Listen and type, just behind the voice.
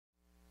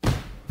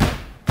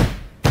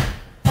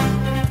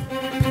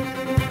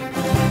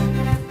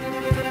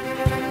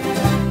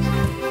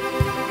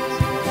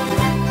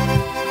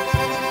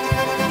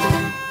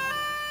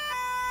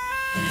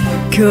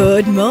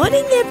Good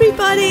morning,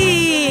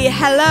 everybody.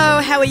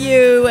 Hello, how are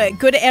you?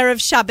 Good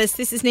Erev Shabbos.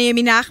 This is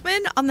Naomi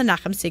Nachman on the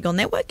Nachum Segal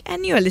Network,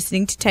 and you are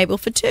listening to Table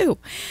for Two.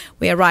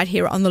 We are right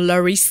here on the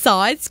Lower East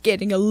Side. It's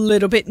getting a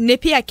little bit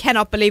nippy. I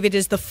cannot believe it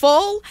is the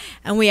fall,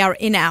 and we are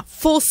in our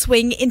full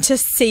swing into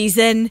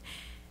season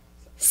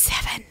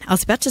 7. I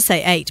was about to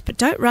say 8, but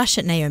don't rush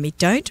it, Naomi.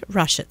 Don't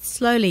rush it.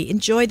 Slowly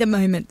enjoy the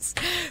moments.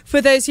 For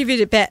those of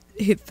you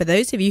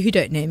who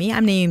don't know me,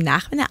 I'm Naomi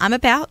Nachman. I'm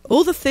about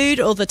all the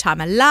food all the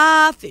time. I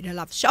love food. I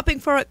love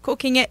shopping for it,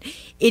 cooking it,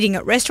 eating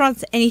at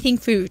restaurants, anything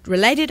food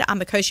related. I'm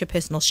a kosher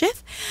personal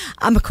chef.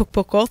 I'm a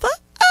cookbook author.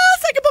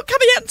 Second book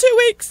coming out in 2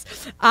 weeks.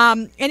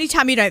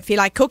 Anytime you don't feel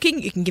like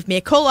cooking, you can give me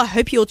a call. I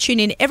hope you'll tune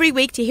in every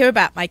week to hear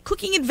about my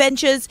cooking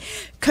adventures,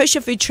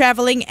 kosher food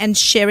traveling, and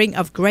sharing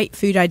of great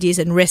food ideas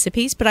and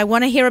recipes. But I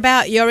want to hear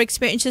about your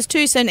experiences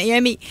too. So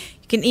Naomi,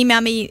 you can email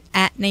me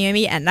at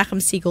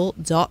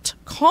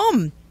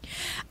naomi@nachumsegal.com.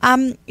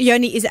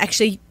 Yoni is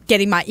actually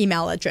getting my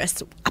email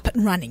address up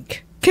and running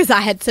because I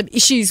had some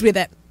issues with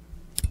it.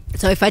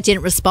 So if I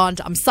didn't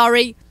respond, I'm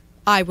sorry.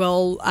 I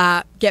will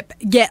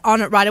get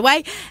on it right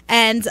away.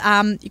 And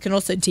you can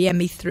also DM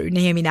me through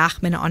Naomi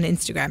Nachman on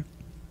Instagram.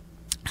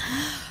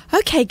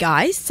 Okay,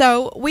 guys.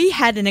 So we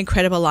had an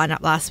incredible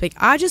lineup last week.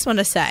 I just want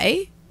to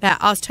say that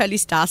I was totally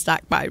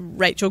starstruck by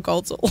Rachel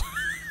Goldsall.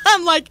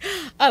 I'm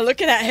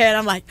looking at her and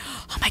I'm like,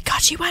 oh my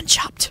God, she won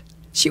Chopped.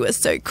 She was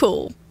so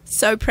cool.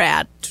 So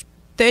proud.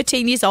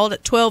 13 years old,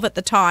 at 12 at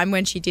the time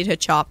when she did her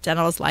Chopped, and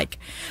I was like,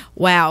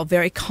 wow,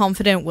 very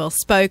confident,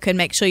 well-spoken.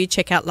 Make sure you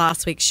check out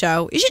last week's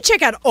show. You should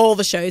check out all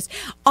the shows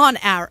on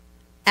our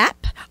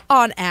app,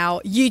 on our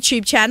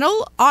YouTube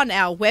channel, on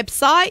our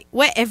website.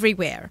 We're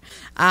everywhere.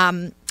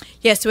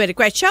 Yes, we had a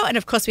great show, and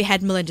of course we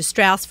had Melinda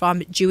Strauss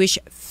from Jewish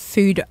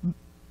Food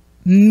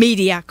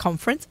Media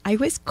Conference. I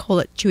always call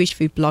it Jewish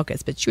Food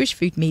Bloggers, but Jewish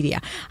Food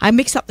Media. I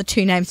mix up the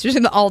two names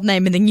between the old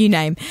name and the new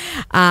name.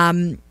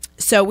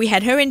 So we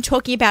had her in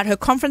talking about her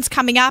conference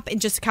coming up in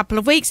just a couple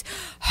of weeks.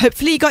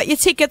 Hopefully you got your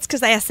tickets because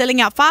they are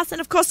selling out fast.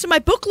 And, of course, to my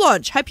book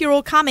launch. Hope you're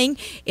all coming.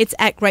 It's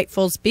at Great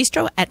Falls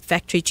Bistro at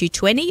Factory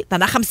 220. The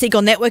Nachum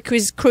Segal Network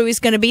crew is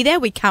going to be there.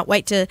 We can't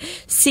wait to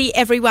see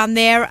everyone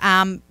there.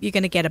 You're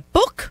going to get a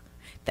book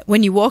that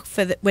when you walk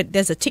when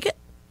there's a ticket.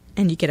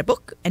 And you get a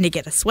book and you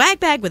get a swag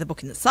bag with a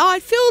book in the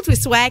side filled with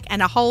swag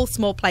and a whole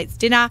small plates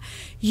dinner.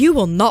 You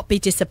will not be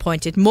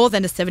disappointed. More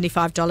than a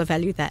 $75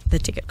 value that the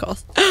ticket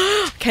costs.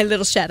 Okay,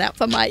 little shout out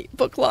for my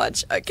book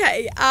launch.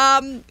 Okay,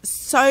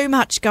 so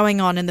much going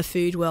on in the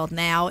food world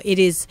now. It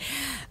is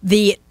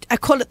I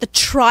call it the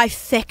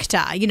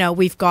trifecta. You know,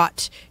 we've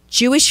got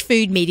Jewish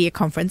Food Media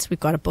Conference. We've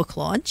got a book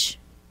launch.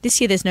 This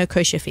year there's no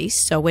kosher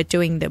feast, so we're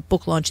doing the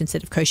book launch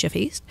instead of kosher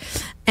feast.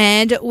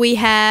 And we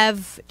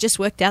have just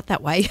worked out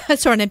that way. I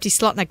saw an empty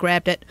slot and I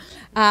grabbed it.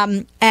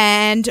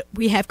 And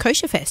we have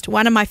Kosher Fest,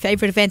 one of my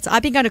favorite events.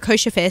 I've been going to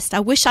Kosher Fest.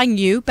 I wish I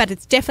knew, but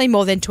it's definitely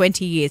more than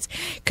 20 years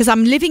because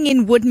I'm living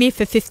in Woodmere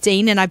for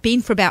 15 and I've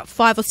been for about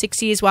 5 or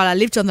 6 years while I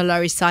lived on the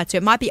Lower East Side, so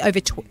it might be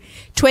over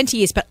 20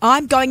 years, but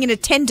I'm going in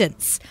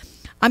attendance.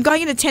 I'm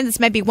going in attendance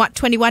maybe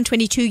 21,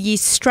 22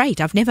 years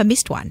straight. I've never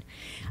missed one.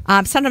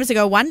 Sometimes I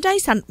go one day.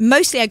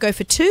 Mostly I go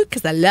for 2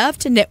 because I love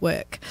to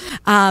network.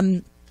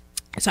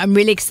 So I'm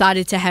really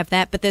excited to have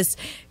that. But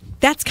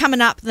that's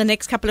coming up the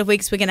next couple of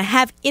weeks. We're going to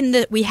have in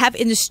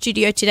the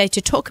studio today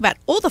to talk about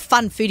all the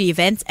fun foodie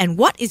events and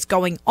what is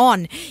going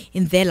on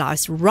in their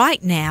lives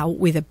right now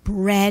with a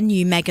brand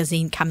new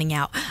magazine coming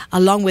out,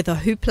 along with a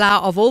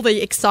hoopla of all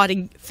the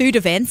exciting food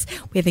events.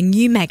 We have a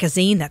new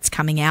magazine that's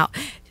coming out,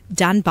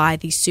 done by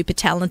the super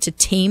talented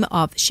team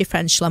of Shifra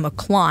and Shlomo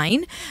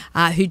Klein,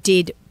 who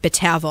did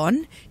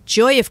Betavon,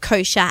 Joy of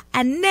Kosher,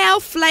 and now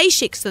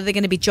Fleischik. So they're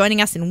going to be joining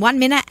us in 1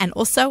 minute, and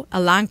also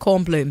Alan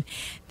Kornblum.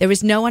 There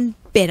is no one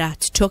better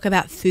to talk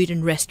about food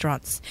and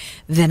restaurants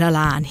than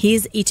Alan.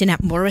 He's eaten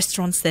at more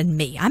restaurants than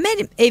me. I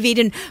may have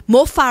eaten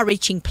more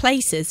far-reaching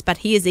places, but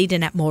he has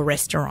eaten at more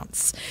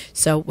restaurants.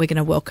 So we're going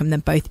to welcome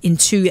them both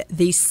into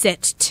the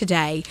set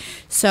today.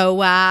 So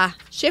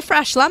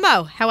Shifra,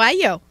 Shlomo, how are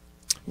you?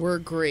 We're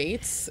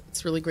great.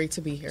 It's really great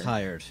to be here.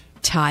 Tired.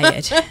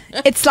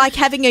 It's like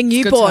having a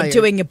newborn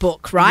doing a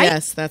book, right?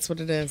 Yes, that's what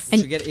it is. And we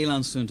should get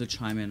Elon soon to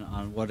chime in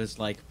on what it's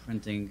like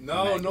printing.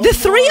 No the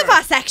three of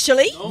us,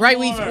 actually. No right,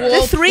 more. we've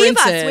all the three of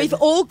us. printed. We've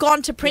all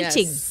gone to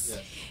printing. Yes.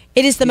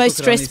 It is the People most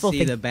could only stressful see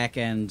thing. the back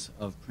end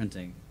of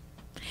printing.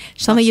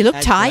 Shlomo, you look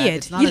As tired.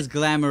 It's not as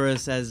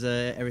glamorous as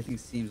everything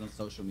seems on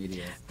social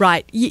media.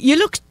 Right. You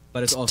look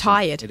But it's awesome.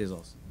 tired. It is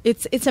awesome.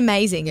 It's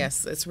amazing.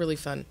 Yes, it's really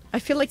fun. I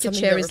feel like your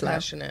Something chair that is we're low.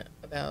 passionate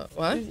about.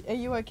 What? Are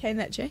you okay in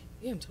that chair?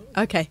 Yeah, I'm totally.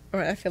 Okay. All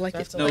right. I feel like So I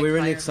have it's... to, No, like, we're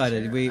really hire a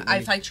excited. chair. We-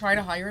 If I try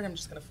to hire it, I'm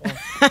just going to fall.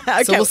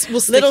 Okay. So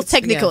we'll stick little it to-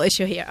 technical yeah.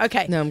 issue here.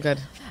 Okay. No, I'm good.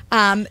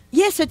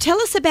 So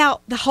tell us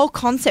about the whole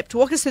concept.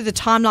 Walk us through the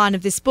timeline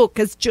of this book,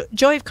 because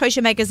Joy of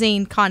Kosher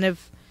magazine kind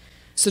of...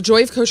 So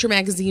Joy of Kosher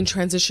magazine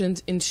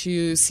transitioned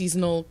into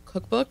seasonal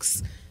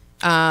cookbooks.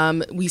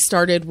 We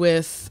started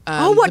with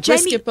the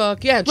brisket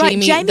book. Yeah, right,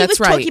 Jamie. Jamie that's was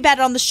right. talking about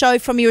it on the show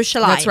from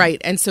Yerushalayim. That's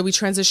right. And so we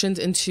transitioned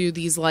into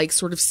these like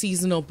sort of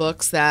seasonal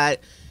books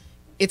that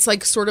it's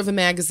like sort of a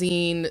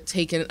magazine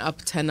taken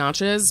up 10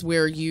 notches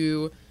where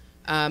you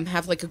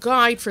have like a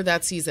guide for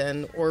that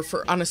season or for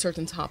on a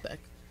certain topic.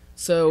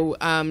 So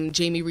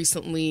Jamie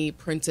recently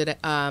printed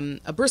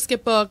a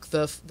brisket book.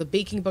 The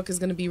baking book is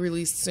going to be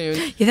released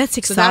soon. Yeah, that's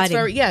exciting.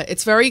 So that's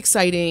it's very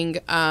exciting,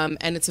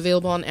 and it's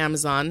available on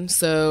Amazon.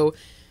 So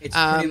it's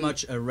pretty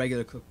much a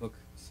regular cookbook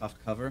soft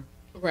cover,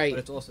 right? But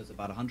it's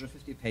about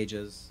 150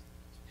 pages,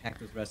 packed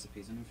with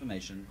recipes and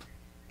information.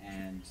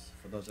 And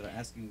for those that are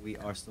asking, we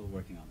are still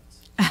working on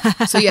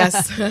it. So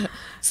yes,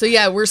 so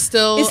yeah, we're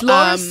still. Is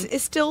Laura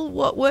is still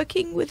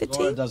working with the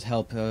team? Laura does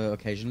help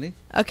occasionally.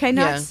 Okay,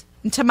 nice. Yeah.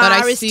 And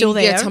Tamara is still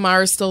there. Yeah,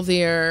 Tamara's still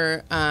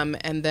there.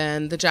 And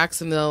then the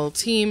Jacksonville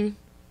team,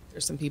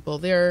 there's some people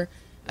there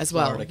as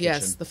well. Florida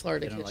Yes, Kitchen. the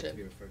Florida They don't Kitchen. like to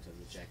be referred to as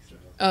the Jacksonville.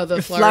 Oh,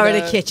 the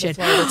Florida Kitchen. The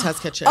Florida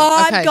Test Kitchen.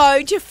 Oh, Okay. I'm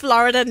going to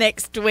Florida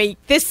next week.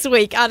 This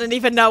week, I don't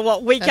even know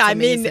what week That's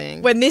I'm in.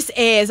 amazing. When this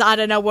airs, I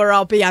don't know where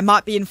I'll be. I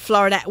might be in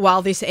Florida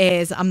while this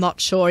airs. I'm not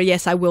sure.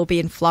 Yes, I will be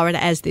in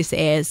Florida as this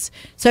airs.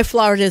 So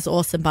Florida is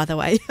awesome, by the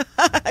way.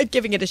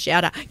 Giving it a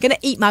shout out. Going to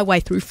eat my way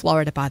through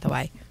Florida, by the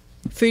way.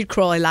 Food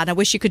crawl, Ilan. I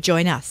wish you could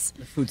join us.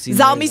 The food scene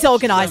Zalmi's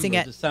organising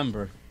it.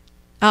 December.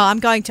 Oh, I'm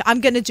going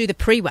to do the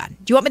pre-one.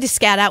 Do you want me to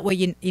scout out where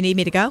you need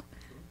me to go?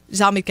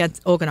 Zalmi's going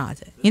to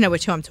organise it. You know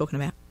which one I'm talking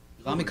about.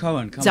 Zalmi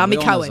Cohen. Zalmi We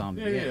all know Cohen.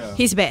 Zalmi, Yeah.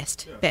 He's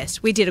best.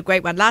 Best. We did a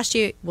great one last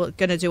year. We're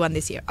going to do one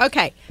this year.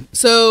 Okay.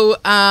 So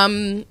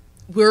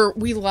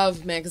we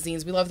love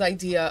magazines. We love the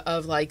idea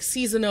of like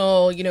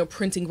seasonal,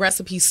 printing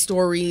recipes,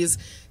 stories,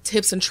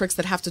 tips, and tricks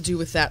that have to do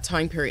with that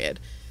time period.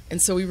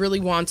 And so we really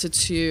wanted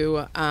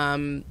to,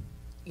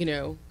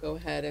 go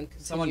ahead and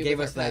continue Someone with gave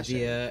our us the passion.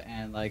 idea,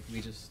 and like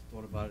we just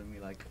thought about it, and we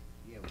like,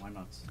 yeah, why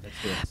not? Let's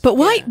do it. But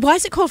why Yeah. why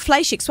is it called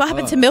Fleischix? What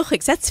happened to Oh.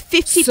 Milchix? That's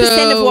 50%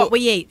 of So- what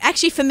we eat.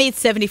 Actually, for me, it's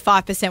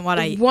 75% what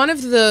I eat. One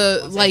of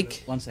the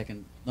like. One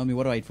second. Nomi,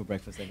 what do I eat for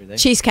breakfast every day?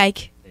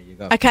 Cheesecake. There you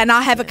go. Okay, and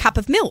I have a cup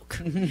of milk.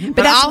 But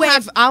But that's where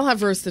I'll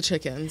have roasted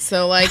chicken.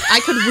 So like I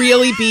could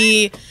really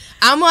be.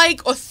 I'm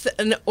like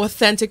an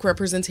authentic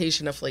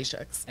representation of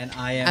Fleischix. And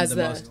I am As the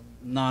the- most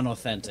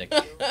non-authentic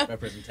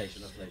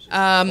representation of flesh.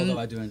 Although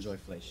I do enjoy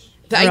flesh.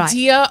 The Right.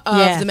 idea of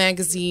Yeah. the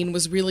magazine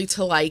was really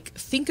to like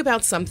think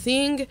about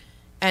something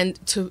and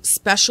to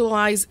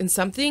specialize in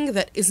something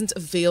that isn't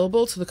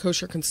available to the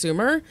kosher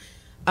consumer.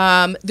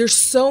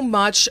 There's so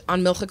much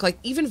on Milchik, like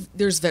even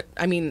there's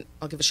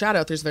I'll give a shout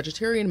out. There's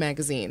Vegetarian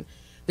Magazine.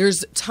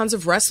 There's tons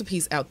of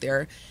recipes out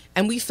there,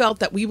 and we felt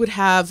that we would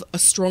have a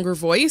stronger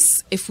voice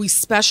if we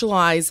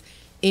specialize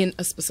in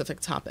a specific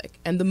topic.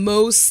 And the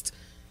most,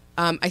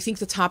 I think,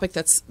 the topic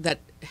that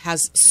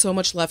has so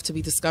much left to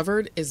be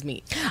discovered is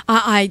meat.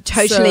 I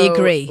totally So,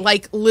 agree.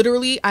 Like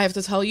literally, I have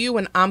to tell you,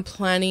 when I'm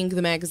planning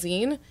the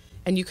magazine,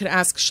 and you could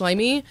ask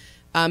Shlomi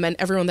and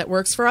everyone that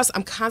works for us,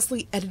 I'm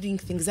constantly editing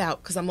things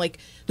out because I'm like,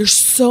 there's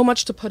so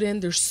much to put in,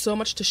 there's so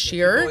much to People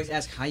share. always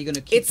ask how you're going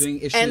to keep It's doing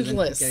issues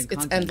endless. and keep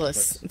It's getting endless.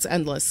 content. It's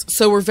endless.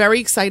 So we're very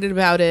excited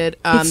about it.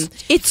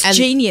 It's and-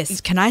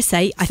 genius. Can I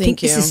say? I think Thank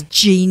this you. is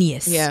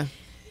genius. Yeah.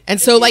 And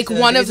so like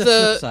one of There's a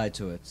flip the side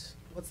to it.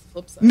 what's the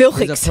flip side? There's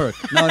Milchix. a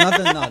perk. No,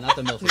 not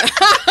the milk. We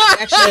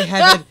actually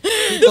have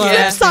it. People are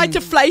Yeah. Side to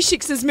asking-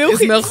 Fleischix is It's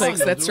Milchix.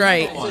 Milchix, that's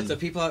right. So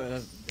people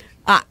are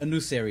Ah. a new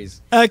series.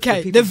 Okay,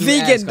 So people the do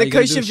vegan, ask, the are you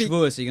gonna kosher do vegan.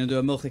 Shavuos? Are you going to do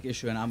a milchik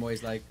issue? And I'm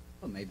always like,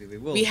 well, maybe we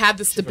will. We had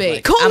this She's debate.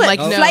 like, Call I'm it like,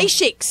 no.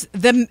 Fleischix.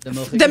 The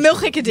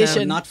Milchik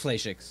edition. No, not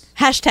Fleischix.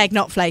 Hashtag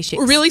not Fleischix.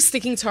 We're really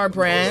sticking to our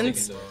brand.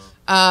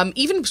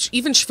 Even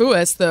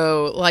Shavuos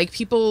though, like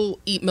people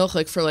eat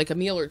milchik for like a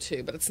meal or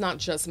two, but it's not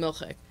just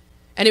milchik.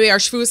 Anyway, our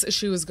Shavuos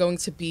issue is going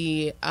to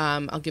be.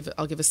 I'll give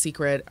a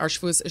secret. Our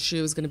Shavuos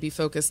issue is going to be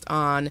focused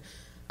on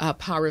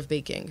power of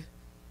baking.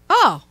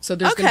 Oh, So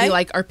there's going to okay. be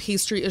like our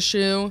pastry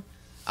issue.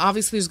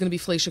 Obviously, there's going to be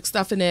fleishik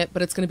stuff in it,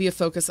 but it's going to be a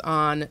focus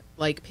on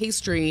like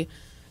pastry.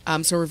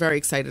 So we're very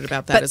excited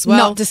about that But as well.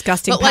 not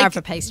disgusting power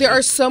for pastry. There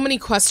are so many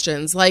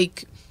questions.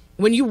 Like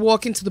when you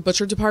walk into the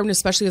butcher department,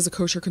 especially as a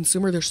kosher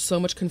consumer, there's so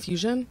much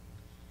confusion.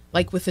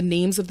 Like with the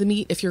names of the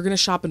meat, if you're going to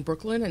shop in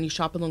Brooklyn and you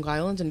shop in Long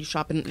Island and you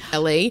shop in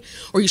LA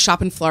or you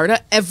shop in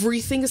Florida,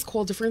 everything is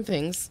called different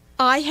things.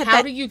 I had How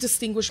that. do you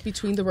distinguish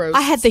between the roasts?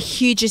 I had the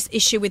hugest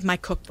issue with my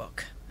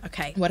cookbook.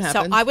 Okay. What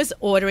happened? So I was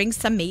ordering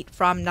some meat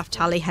from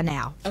Naftali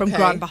Hanau from Okay.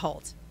 Grand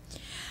Behold.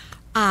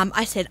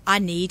 I said, I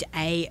need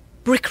a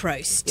brick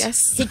roast. Yes.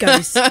 He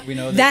goes, We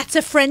know that. that's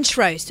a French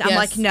roast. I'm Yes.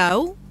 like,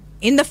 no.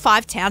 In the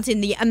 5 towns,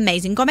 in the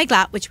amazing Gourmet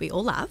Glatt, which we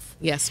all love,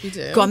 Yes, we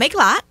do. Gourmet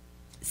Glatt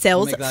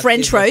sells Omega is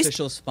French the roast.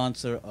 official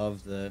sponsor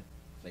of the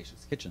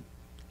Fleisch's Kitchen.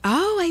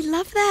 Oh, I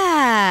love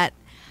that.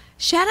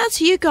 Shout out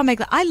to you, Gourmet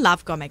Glatt. I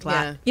love Gourmet Glatt.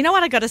 Yeah. You know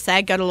what I got to say?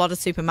 I go to a lot of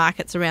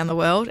supermarkets around the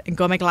world, and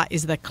Gourmet Glatt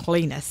is the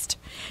cleanest.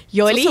 It's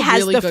Yoli also has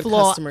really the good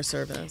floor. customer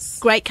service.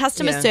 Great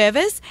customer Yeah.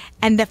 service,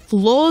 and the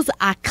floors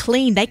are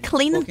clean. They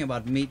clean them. Talking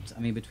about meat,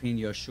 I mean, between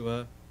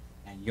Yoshua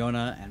and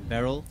Yona and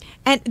Beryl.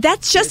 And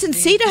that's just in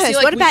See, Cedarhurst.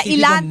 like, what we about see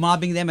people Ilan?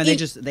 mobbing them, and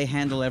they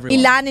handle everyone.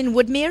 Ilan in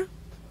Woodmere?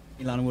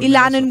 Ilan Woodmere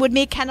Ilan also. and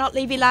Woodmere, cannot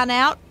leave Ilan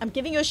out. I'm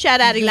giving you a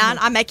shout out, Ilan.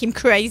 I make him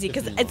crazy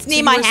because it's near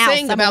So my you were house.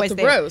 saying I'm about always the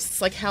there.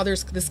 roasts, like how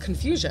there's this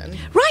confusion.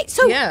 Right.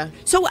 So, Yeah.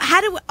 so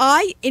how do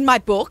I, in my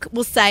book,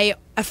 will say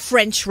a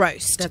French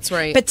roast? That's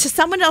right. But to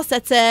someone else,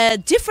 that's a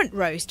different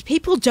roast.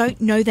 People don't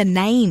know the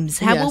names.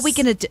 How are we Yes.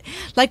 going to do?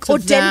 Like, So or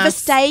Denver that's-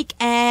 steak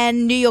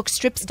and New York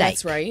strip steak.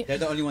 That's right. They're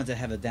the only ones that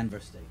have a Denver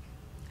steak.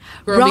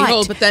 Grow and Right.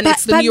 behold, but then But-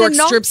 it's the but New York they're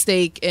not- strip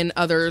steak and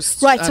others.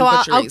 Right. So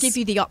I'll butcheries. give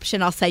you the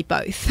option. I'll say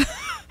both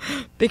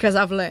because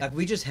I've learned. Like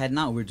we just had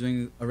now, we're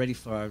doing already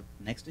for our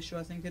next issue,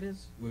 I think it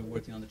is. We're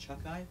working on the Chuck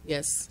Eye.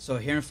 Yes. So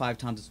here in Five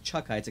Towns, it's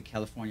Chuck Eye, it's a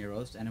California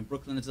roast, and in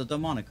Brooklyn, it's a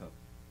Delmonico.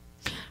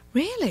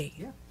 Really?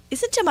 Yeah.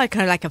 Isn't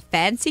Jamaica like a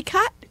fancy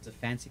cut? It's a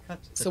fancy cut.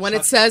 It's So a when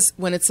chuck- it says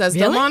Really?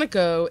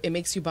 Delmonico, it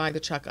makes you buy the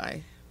chuck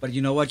eye. But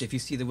you know what? If you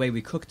see the way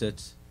we cooked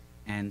it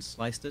and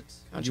sliced it,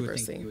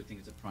 Controversy. you would think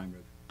it's a prime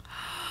rib.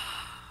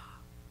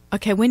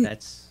 Okay. When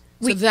That's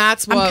So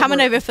that's what I'm coming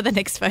we're- over for the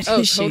next photo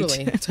Oh, shoot.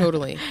 totally,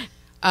 totally.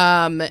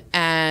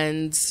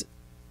 And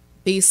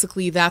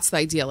basically, that's the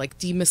idea: like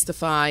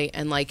demystify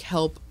and like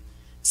help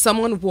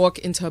someone walk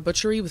into a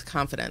butchery with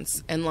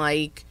confidence. And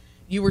like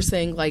you were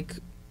saying,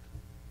 with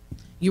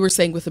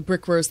the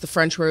brick roast, the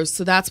French roast.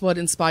 So that's what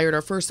inspired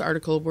our first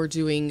article we're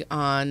doing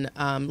on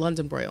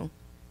London broil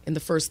in the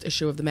first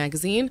issue of the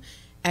magazine,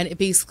 and it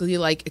basically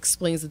like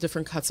explains the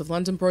different cuts of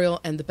London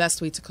broil and the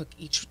best way to cook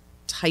each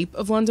type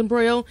of London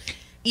broil.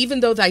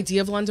 Even though the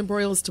idea of London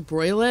broil is to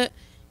broil it,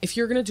 if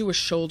you're going to do a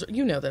shoulder,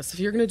 you know this,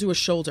 if you're going to do a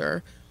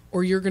shoulder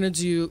or you're going to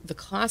do the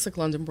classic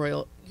London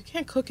broil, you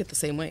can't cook it the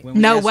same way. when we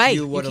No ask way.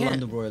 you what You a can't.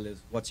 London broil is.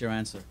 What's your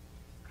answer?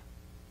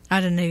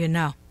 I don't even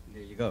know.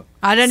 There you go.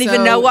 I don't even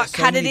So- know what so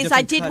cut it many is.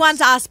 I different did cuts.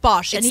 once ask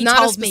Bosch, and It's he not a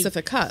told me.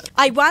 specific cut.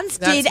 I once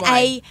That's did why.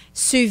 a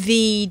sous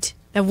vide.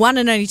 The one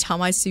and only time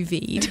I sous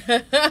vide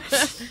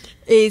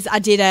is I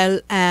did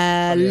a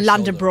Probably a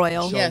London shoulder.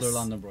 broil. Shoulder Yes.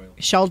 London broil.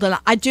 Shoulder.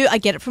 I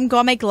get it from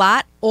Gourmet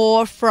Glatt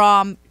or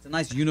from. It's a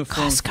nice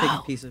uniform, Costco.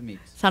 thick piece of meat.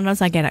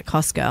 Sometimes I get it at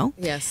Costco.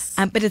 Yes.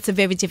 But it's a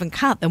very different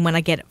cut than when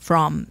I get it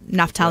from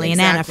Naphtali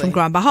and Anna Exactly. from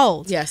Grow and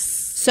Behold. Yes.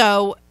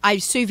 So I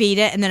sous vide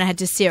it and then I had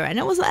to sear it, and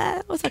it was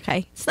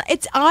okay.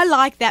 It's I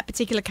like that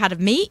particular cut of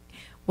meat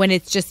when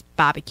it's just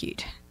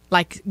barbecued,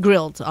 like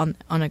grilled on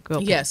a grill.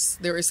 pan. Yes,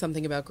 there is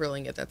something about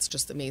grilling it that's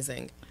just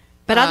amazing.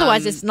 But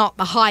otherwise, it's not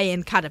the high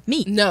end cut of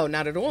meat. No,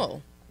 not at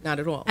all. Not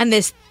at all. And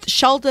there's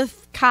shoulder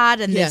cut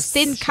and Yes. there's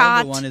thin The shoulder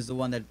cut. one is the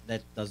one that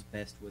does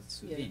best with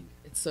sous Yeah, vide.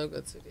 it's so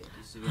good, sous vide.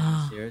 You sous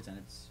vide, you sear it, and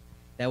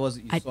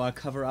you I- saw our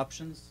cover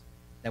options.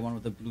 That one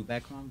with the blue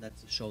background,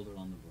 that's a shoulder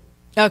on the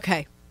broil.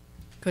 Okay,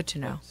 good to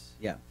know.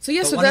 Yeah. So,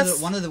 yeah, so one of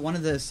that's- one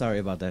of the sorry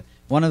about that.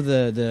 One of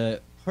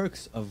the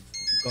perks of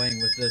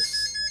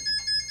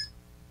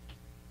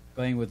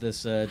going with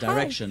this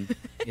direction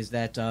is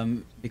that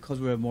because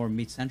we're more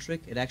meat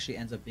centric, it actually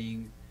ends up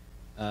being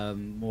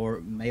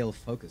more male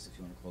focused, if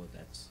you want to call it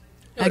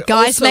that. A It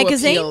guy's also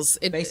magazine? appeals-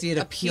 Basically, it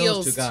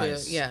appeals to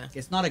guys. yeah.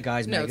 It's not a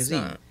guy's No, it's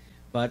magazine, not.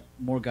 but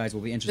more guys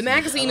will be interested. The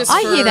magazine in is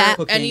I for hear that.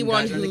 cooking,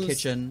 anyone guys are in the who's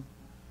kitchen.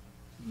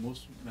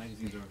 Most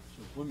magazines are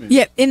for women.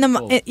 Yeah, in the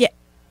Oh. yeah.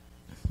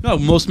 No,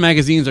 most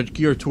magazines are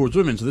geared towards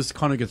women, so this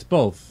kind of gets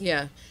both.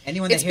 Yeah.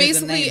 Anyone that It's hears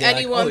the basically name, they're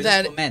anyone like, oh, that-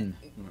 it's for men.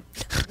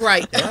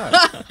 Right.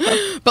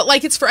 But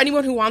like it's for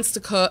anyone who wants to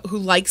cook, who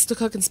likes to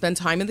cook and spend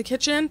time in the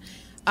kitchen.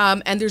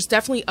 And there's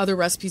definitely other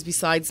recipes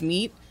besides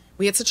meat.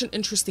 We had such an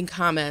interesting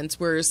comment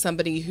where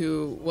somebody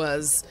who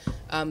was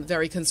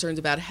very concerned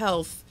about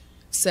health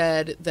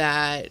said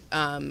that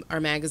our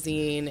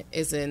magazine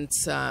isn't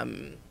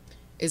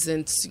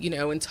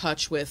in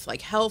touch with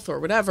like health or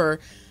whatever.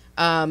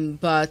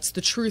 But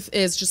the truth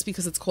is, just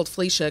because it's called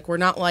fleishik, we're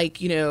not like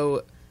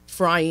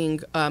frying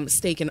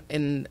steak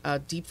in a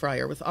deep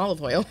fryer with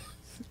olive oil.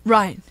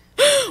 Right.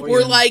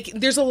 We're like,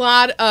 there's a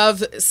lot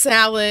of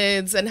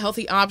salads and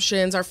healthy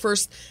options. Our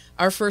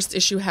first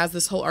issue has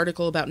this whole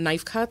article about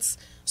knife cuts.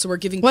 So we're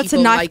giving What's a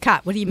people knife like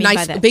cut? What do you mean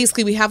by that?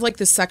 Basically, we have like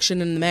this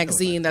section in the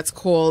magazine that's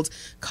called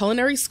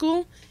Culinary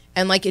School.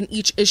 And like in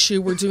each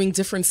issue, we're doing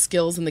different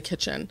skills in the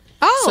kitchen.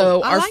 Oh,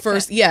 so I our like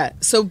first, that. yeah.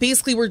 So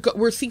basically,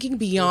 we're thinking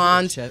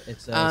beyond.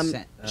 It's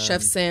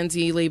Chef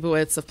Sandy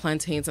Leibowitz of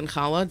Plantains and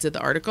Challah did the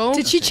article.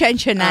 Did she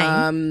change her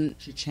name?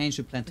 She changed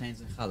to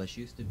plantains and challah. She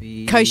used to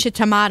be Kosher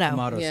tomato.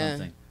 tomato Yeah.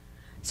 something.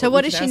 So We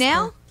what could is she ask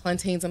now? her.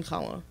 Plantains and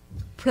Challah.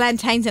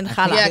 Plantains and I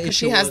think challah. Yeah, the 'cause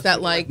she issue has was that,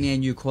 people like- me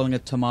and you calling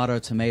it tomato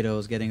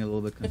is getting a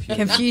little bit confusing.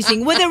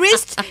 Confusing. Well,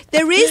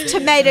 there is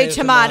tomato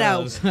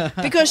Tomatoes.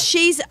 because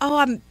she's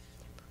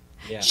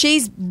Yeah.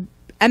 she's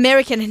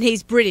American and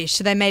he's British,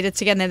 so they made it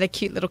together. They're a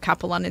cute little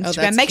couple on Instagram.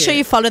 that's Make sure cute.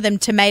 you follow them.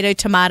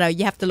 Tomato.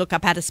 You have to look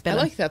up how to I spell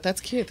it. like that.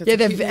 That's cute. That's Yeah, a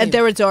cute they're name.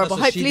 they're adorable.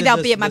 So she Hopefully did they'll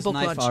this- be at my this book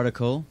knife launch.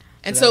 article.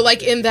 And that so, was like,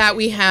 good. in that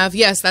we have,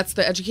 yes, that's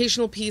the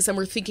educational piece. And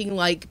we're thinking,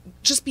 like,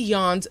 just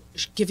beyond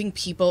giving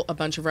people a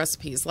bunch of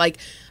recipes. Like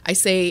I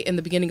say in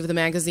the beginning of the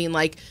magazine,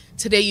 like,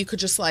 today you could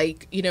just,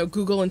 like,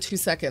 Google in 2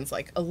 seconds.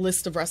 Like, a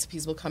list of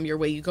recipes will come your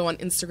way. You go on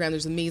Instagram,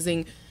 there's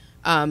amazing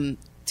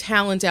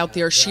talent out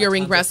there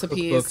sharing Tons of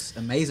recipes. cookbooks,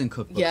 amazing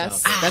cookbooks.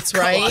 Yes, out there. that's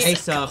right.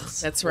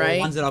 Pesachs, That's or right.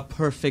 Ones that are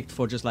perfect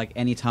for just like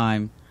any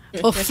time.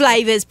 or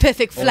flavors,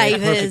 perfect Or they're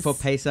perfect flavors. for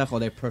Pesach, or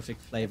they're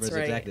perfect flavors. That's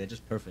right. Exactly, they're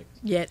just perfect.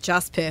 Yeah,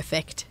 just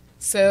perfect.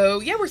 So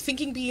yeah, we're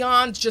thinking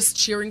beyond just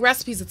sharing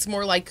recipes. It's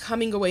more like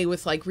coming away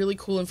with like really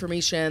cool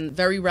information,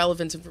 very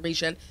relevant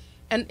information,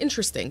 and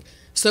interesting.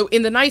 So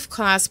in the knife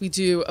class, we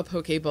do a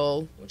poke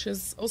bowl, which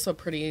is also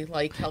pretty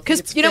like healthy. Because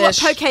It's you know what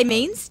fish. poke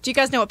means? Do you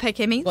guys know what poke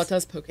means? What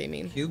does poke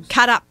mean? Cubes.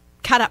 Cut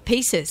up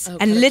pieces, Oh, and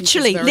cut up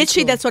literally, pieces, very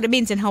cool. that's what it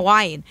means in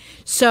Hawaiian.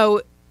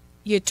 So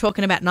you're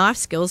talking about knife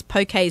skills.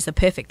 Poke is a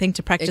perfect thing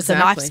to practice a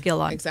knife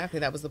skill on. Exactly,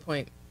 that was the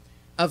point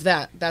of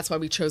that. That's why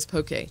we chose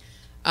poke.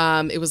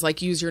 It was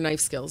like use your knife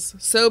skills.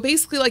 So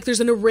basically, like there's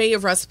an array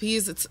of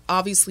recipes. It's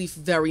obviously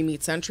very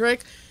meat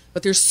centric,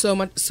 but there's so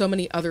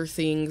many other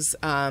things.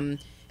 And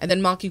then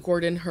Malky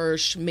Gordon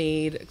Hirsch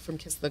made from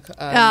Kiss the.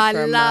 I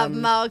from, love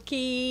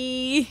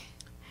Malky.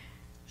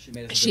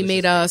 She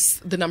made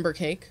us the number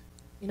cake.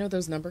 You know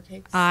those number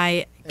cakes.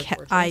 I They're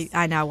gorgeous.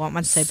 I know I want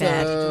one so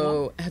bad.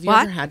 So have you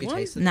What? ever had Have you one?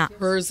 tasted No.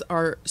 Hers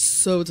are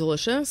so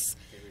delicious.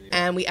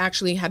 And we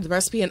actually had the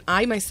recipe, and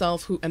I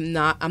myself, I'm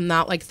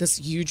not like this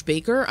huge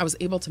baker, I was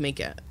able to make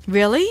it.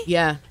 Really?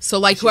 Yeah. So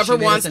like She whoever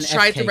made us wants an to F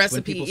try the cake. When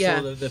recipe, people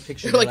yeah. saw the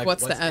picture, They're they're like,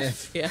 what's the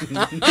F? Yeah.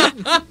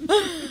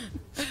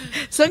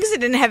 As long as it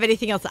didn't have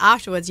anything else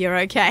afterwards, you're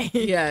okay.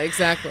 Yeah,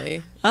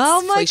 exactly. Oh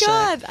It's my fleisha.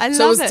 God, I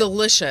So love it's it.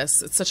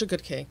 delicious. It's such a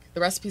good cake. The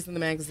recipe's in the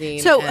magazine.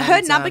 So and,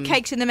 her number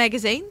cake's in the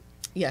magazine.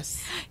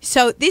 Yes.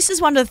 So this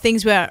is one of the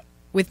things where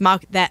with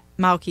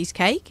Malky's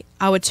cake,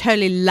 I would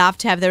totally love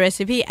to have the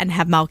recipe and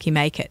have Malky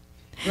make it.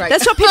 Right.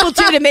 That's what people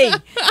do to me.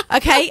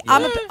 Okay,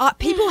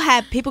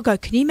 people go,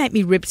 can you make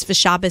me ribs for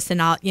Shabbos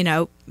and I'll,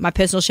 my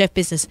personal chef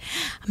business.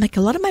 I'm like,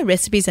 a lot of my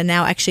recipes are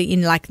now actually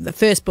in like the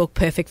first book,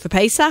 Perfect for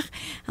Pesach.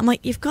 I'm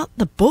like, you've got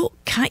the book,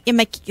 can't you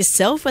make it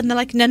yourself? And they're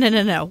like,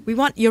 no. We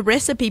want your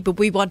recipe, but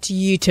we want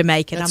you to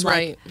make it. That's I'm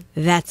right. like,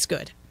 that's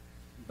good.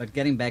 But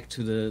getting back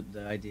to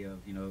the idea of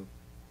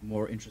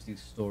more interesting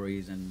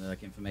stories and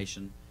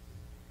information,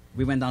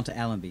 we went down to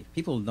Allenby.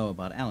 People know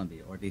about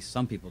Allenby, or at least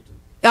some people do.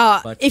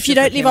 But If you Schiffer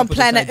don't live came on up with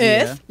this planet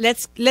idea.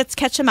 Earth, let's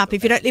catch them up.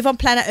 If you don't live on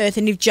planet Earth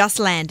and you've just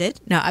landed,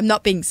 no, I'm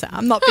not being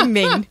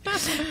mean,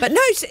 but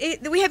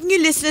no, we have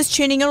new listeners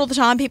tuning in all the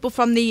time. People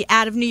from the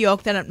out of New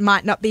York that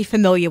might not be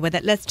familiar with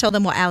it. Let's tell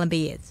them what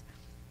Allenby is.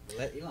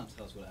 Let Elon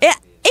tell us what Yeah,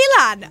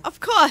 Allenby is. Ilan, of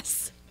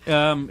course.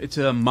 It's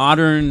a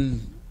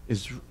modern,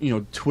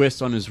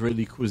 twist on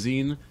Israeli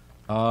cuisine.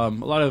 A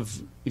lot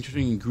of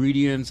interesting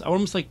ingredients.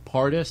 Almost like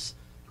Pardes,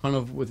 kind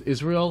of with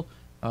Israel.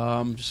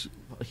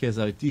 He has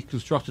a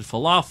deconstructed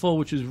falafel,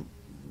 which is very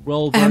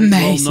well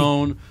Amazing.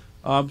 known.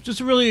 Just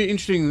a really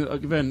interesting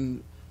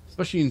event,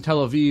 especially in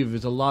Tel Aviv.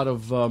 There's a lot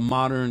of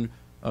modern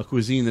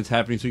cuisine that's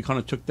happening. So he kind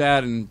of took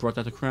that and brought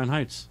that to Crown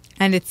Heights.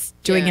 And it's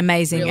doing Yeah,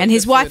 amazing. really And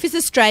his good wife food. is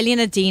Australian,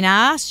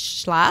 Adina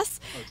Schloss,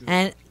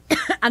 and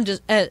I'm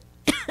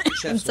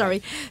Chef's sorry,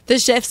 wife. the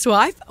chef's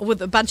wife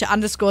with a bunch of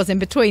underscores in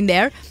between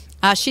there.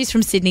 She's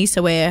from Sydney,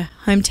 so we're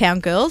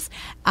hometown girls,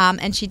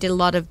 and she did a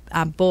lot of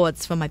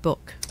boards for my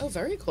book. Oh,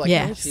 very cool. I Yeah.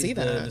 can't wait to She's see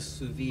the that.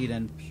 sous vide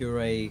and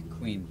puree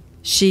queen.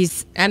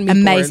 She's And meatballs.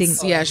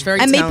 amazing. Yeah, she's very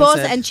and meatballs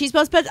talented. and cheese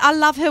balls, but I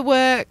love her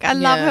work. I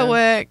love Yeah. her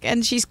work,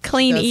 and she's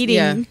clean Does- eating.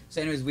 yeah.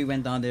 So anyways, we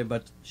went down there,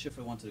 but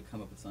Schiffer wanted to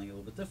come up with something a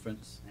little bit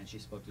different, and she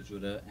spoke to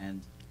Judah,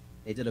 and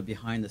they did a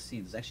behind the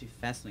scenes. It's actually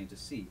fascinating to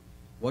see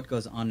what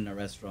goes on in a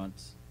restaurant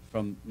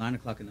from 9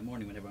 o'clock in the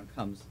morning when everyone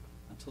comes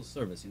until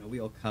service. We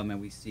all come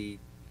and we see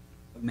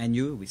a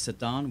menu, we sit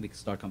down, we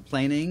start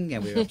complaining,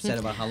 and we're upset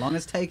about how long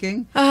it's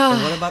taking.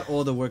 But what about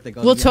all the work that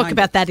goes We'll talk behind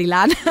about that,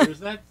 Ilan. Where's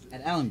that? it?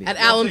 At Allenby. At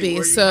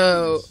Allenby.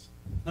 So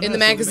in the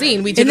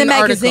magazine, we did In the an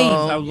magazine.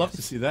 article. I would love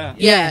to see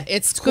that. Yeah, Yeah,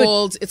 it's good.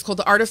 called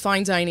The Art of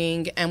Fine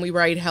Dining, and we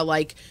write how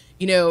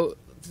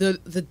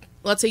the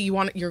let's say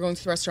you're going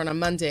to the restaurant on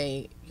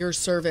Monday, your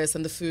service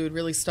and the food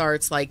really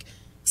starts like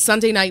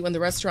Sunday night when the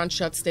restaurant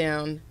shuts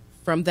down.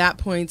 From that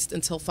point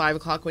until 5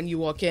 o'clock when you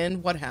walk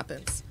in, what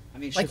happens? I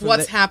mean, Like Schiffer,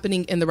 what's they-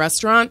 happening in the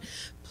restaurant?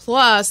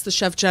 Plus, the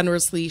chef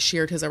generously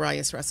shared his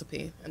Arias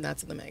recipe, and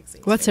that's in the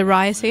magazine. What's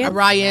Arias again?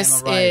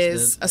 Arias Lamb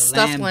Arias, is the a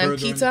stuffed lamb burger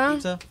and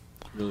pizza.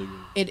 Really good.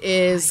 It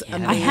is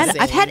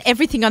amazing. I've had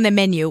everything on their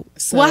menu.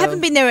 Well, I So-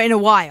 haven't been there in a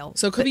while.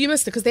 So could be you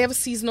missed it because they have a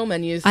seasonal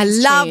menu. I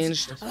It's love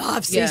changed.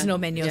 seasonal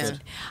Yeah, menus. yeah.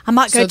 I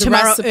might go So the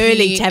tomorrow recipe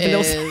early to have a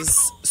little.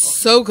 is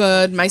so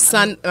good. My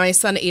son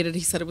ate it.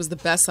 He said it was the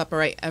best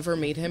supper I ever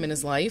made him in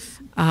his life.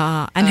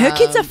 And her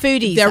kids are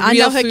foodies. They're I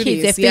real know her foodies.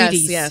 kids. They're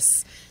foodies.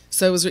 Yes.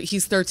 So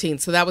he's 13.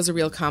 So that was a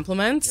real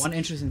compliment. One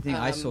interesting thing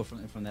I saw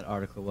from that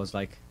article was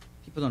like,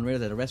 people don't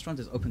realize that a restaurant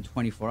is open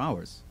 24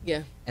 hours.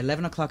 Yeah.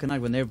 11 o'clock at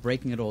night when they're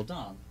breaking it all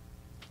down,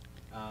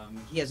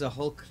 he has a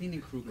whole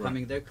cleaning crew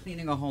coming. They're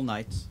cleaning a whole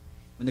night.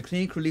 When the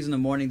cleaning crew leaves in the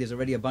morning, there's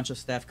already a bunch of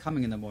staff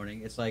coming in the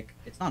morning. It's like,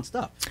 it's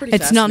nonstop. Pretty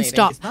It's fascinating.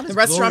 nonstop. It's not The as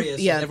restaurant, glorious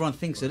yeah. as everyone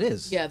thinks it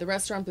is. Yeah, the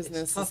restaurant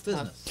business It's tough is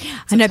tough. business.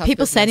 It's I a know tough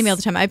people say to me all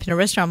business. the time, I open a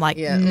restaurant. I'm like,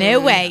 Yeah. no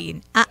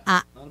way. Not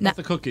No. about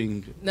the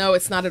cooking. No,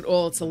 it's not at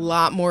all. It's a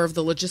lot more of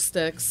the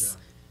logistics,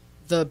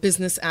 the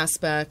business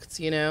aspect,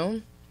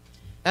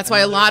 That's why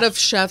a lot of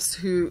chefs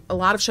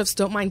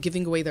don't mind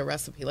giving away their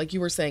recipe. Like you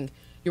were saying,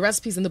 your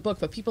recipes in the book,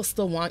 but people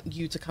still want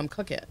you to come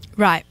cook it.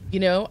 Right. You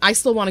know, I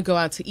still want to go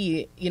out to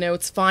eat. You know,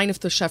 it's fine if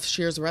the chef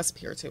shares a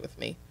recipe or two with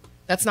me.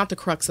 That's not the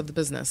crux of the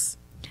business.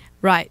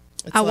 Right.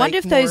 It's I wonder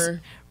like if those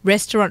more-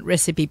 restaurant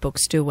recipe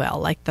books do well,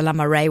 like the La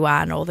Marais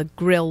one or the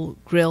Grill.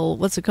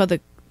 What's it called?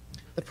 The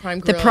Prime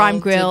Grill. Prime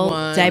did Grill,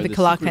 one. David the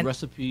Clark secret and-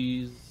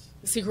 recipes.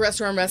 Secret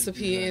restaurant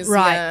recipes.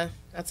 Right. Yeah,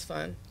 that's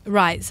fun.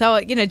 Right.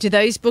 So, do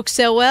those books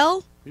sell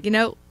well?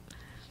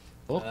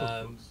 Both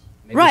Um, books.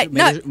 maybe Right,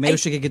 Maybe, no, maybe I- we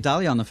should get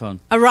Dalia on the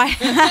phone. Right.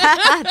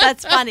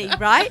 That's funny,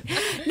 right?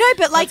 No,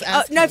 but like, Let's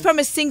ask no, him. from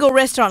a single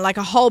restaurant, like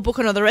a whole book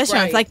on all the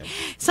restaurants. Right. Like,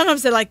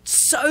 sometimes they're like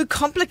so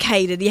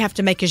complicated. You have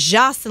to make a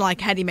just, and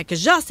like, how do you make a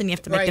just? And you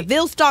have to make a Right.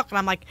 veal stock. And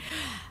I'm like,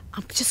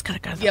 I'm just going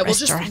to go to the Yeah, we'll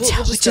just- restaurant.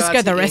 we'll just go go out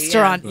to the to eat, yeah.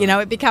 restaurant.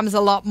 It becomes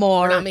a lot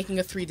more. We're not making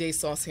a 3-day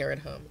sauce here at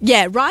home.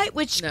 Yeah, right?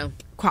 Which No.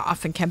 quite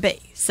often can be.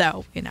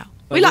 So, But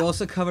we we like.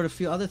 also covered a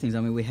few other things. I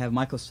mean, we have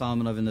Michael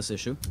Solomonov in this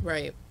issue.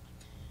 Right.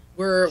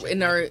 We're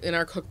in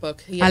our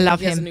cookbook. I love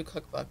he has a him. new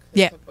cookbook.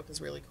 His Yeah. cookbook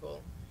is really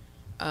cool.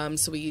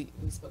 So we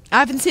spoke. I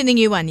haven't seen the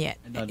new one yet.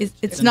 No, It's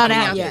it's not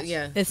coming out out, yet.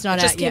 Yeah. It's not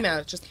It just out came yet.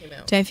 out. It just came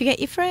out. Don't forget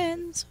your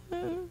friends.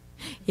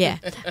 Yeah.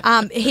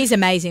 He's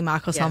amazing,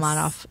 Michael Yes.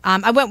 Salmanoff.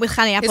 I went with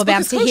Honey His book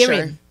Applebaum is to hear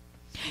kosher. him.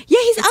 Yeah,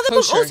 his other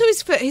book kosher. also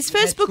his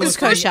first book is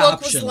kosher. First kosher. book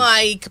was Options.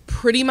 like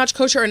pretty much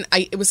kosher, and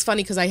it was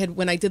funny because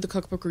when I did the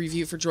cookbook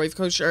review for Joy of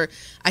Kosher,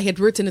 I had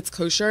written it's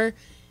kosher,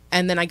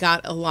 and then I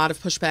got a lot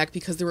of pushback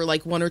because there were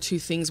like one or two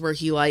things where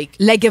he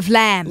Leg of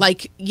lamb.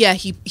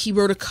 he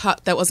wrote a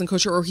cut that wasn't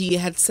kosher, or he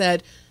had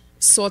said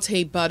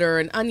saute butter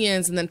and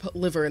onions and then put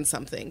liver in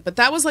something, but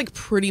that was like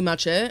pretty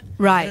much it.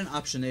 We right. had an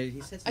option there. He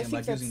said I something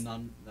think about using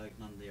that's-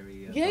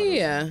 non-dairy. Yeah, butter or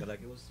yeah. something, But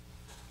like it was.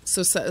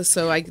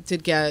 So I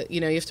did get,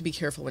 you have to be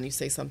careful when you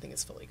say something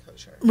is fully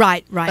kosher.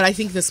 Right. But I Right.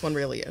 think this one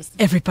really is.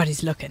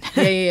 Everybody's looking.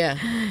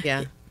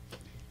 Yeah.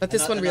 But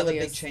this one Another really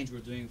big is. change we're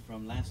doing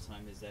from last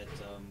time is that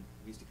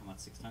we used to come out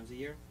 6 times a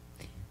year.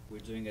 We're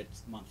doing it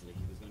monthly.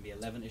 There's going to be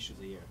 11 issues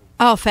a year.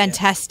 Oh,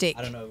 fantastic.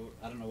 I don't know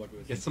what we're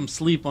Get thinking. some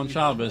sleep on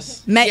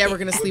Shabbos. Yeah, we're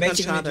gonna We're sleep on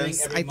basically doing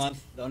Shabbos. every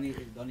month. The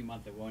only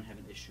month that won't have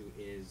an issue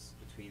is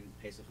between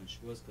Pesach and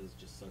Shavuos because it's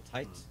just so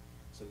tight.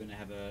 So we're gonna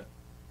have a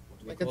what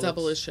do we Like a call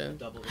double it? issue.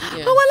 Double Yeah.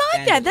 issue. Oh, I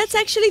like that. Standard That's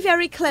issue. actually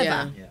very clever.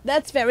 Yeah. Yeah.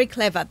 That's very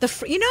clever.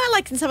 I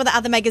like in some of the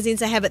other magazines,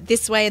 they have it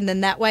this way and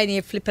then that way, and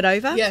you flip it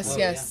over. Yes, Oh,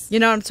 yes. You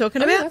know what I'm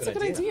talking Oh, yeah, about? that's a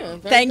good Good idea. idea.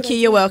 Very Thank good you.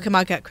 You're idea. welcome.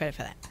 I'll get credit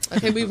for that.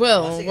 Okay, we I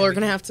will. was thinking We're if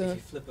gonna you- have If to. you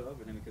flip it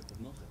over, then we could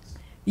put milk.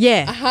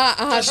 Yeah.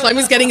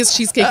 Shlomo's getting his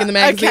cheesecake in the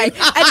magazine. Okay.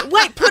 And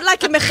wait, put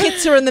like a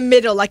mechitza in the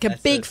middle, like a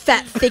That's big, it.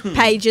 fat, thick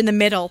page in the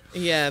middle.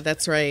 Yeah,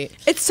 that's right.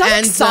 It's so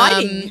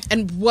exciting.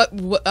 And what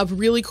a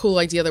really cool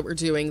idea that we're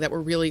doing that we're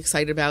really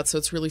excited about. So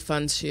it's really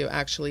fun to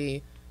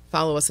actually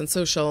follow us on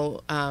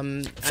social. Follow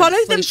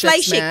at them,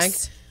 Fleischiks Mag.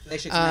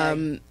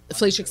 Fleischiks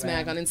Fleischiks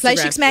Mag on Instagram.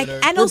 Fleischiks Mag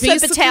Twitter. and We're also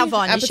basically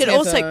Batalvon. You at should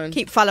also Batalvon.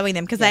 keep following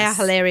them because they are Yes.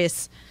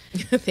 hilarious.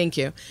 Thank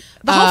you.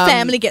 The whole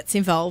family gets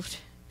involved.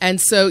 And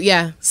so,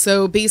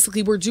 so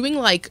basically we're doing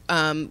like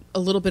a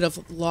little bit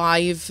of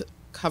live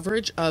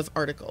coverage of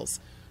articles.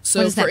 What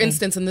So does that for mean?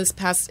 instance, in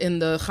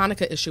the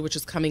Hanukkah issue, which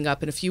is coming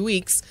up in a few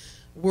weeks,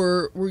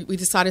 we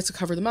decided to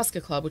cover the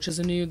Muscat Club, which is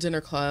a new dinner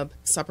club,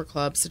 supper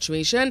club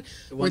situation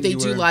The where one they you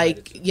do were like,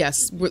 invited to.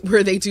 yes,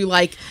 where they do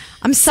like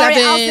I'm sorry,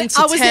 7 to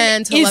I was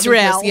 10 in to 11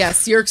 Israel. course.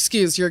 Yes, you're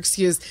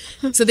excused.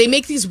 So they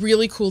make these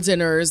really cool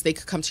dinners. They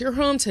could come to your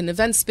home, to an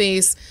event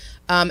space.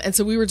 And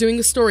so we were doing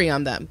a story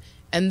on them.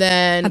 And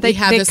then we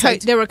have this.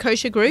 they're a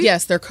kosher group?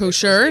 Yes, they're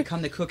kosher. They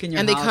come, they cook in your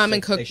And house. they come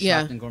and cook, They yeah.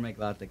 shopped in Gourmet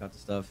Glatt, they got the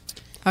stuff.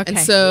 Okay. And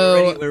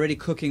so We're already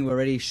cooking, we're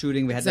already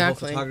shooting. We had the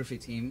Exactly. whole photography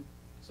team.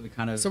 So we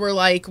kind of. So we're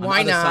like, on the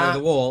why other side of not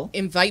the wall.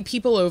 invite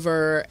people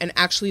over and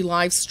actually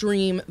live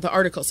stream the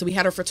article? So we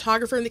had our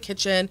photographer in the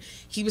kitchen.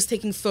 He was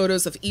taking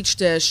photos of each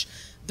dish.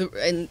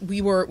 And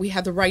we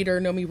had the writer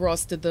Nomi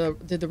Ross did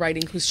the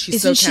writing. She's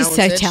Isn't she so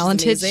talented. so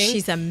talented? amazing.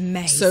 She's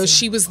amazing. So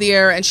she was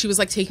there and she was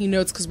like taking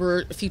notes because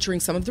we're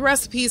featuring some of the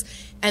recipes.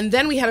 And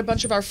then we had a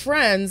bunch of our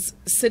friends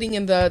sitting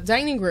in the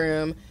dining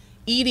room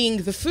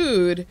eating the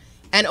food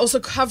and also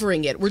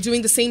covering it. We're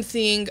doing the same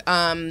thing.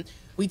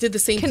 We did the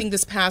same thing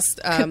this past.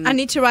 I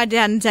need to write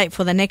down a date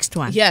for the next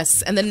one. Yes,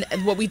 and then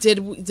what we did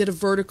a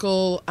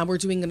vertical. We're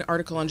doing an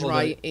article on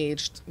dry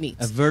aged meat.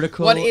 A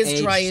vertical What is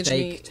aged dry aged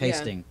steak meat?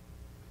 tasting.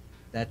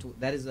 That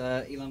is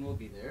Elon will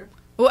be there.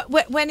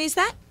 When is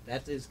that?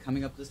 That is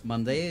coming up this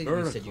Monday.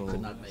 You said you Vertical.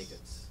 could not make it.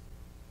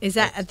 Is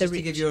that at the Just to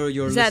Ridge? give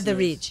your Is that at the listeners-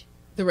 Ridge?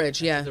 The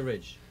Ridge, yeah. The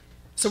Ridge.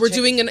 So we're Check-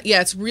 doing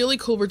it's really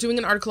cool. We're doing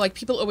an article like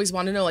people always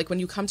want to know, like when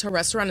you come to a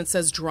restaurant and it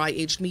says dry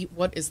aged meat,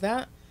 what is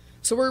that?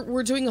 So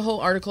we're doing a whole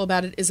article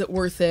about it. Is it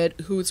worth it?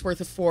 Who it's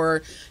worth it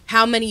for?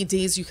 How many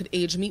days you could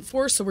age meat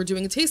for? So we're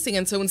doing a tasting,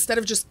 and so instead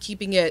of just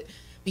keeping it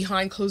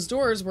behind closed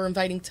doors, we're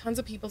inviting tons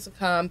of people to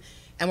come,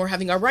 and we're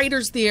having our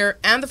writers there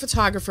and the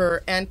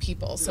photographer and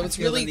people. So I it's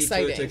feel really the need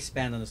exciting. To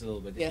expand on this a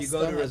little bit. Yes, If go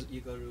you go ahead.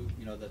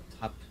 to the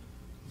top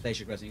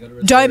Fleischick restaurant, you go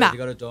to Doma. Resort, you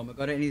go to Doma,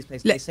 go to any of these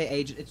places. Le- They say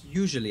aged. It's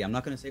usually, I'm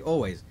not going to say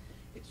always,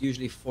 it's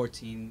usually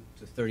 14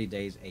 to 30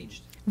 days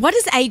aged. What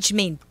does age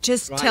mean?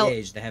 Just Dry tell.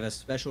 aged. They have a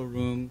special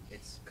room.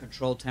 It's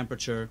controlled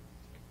temperature.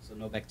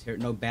 so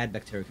no bad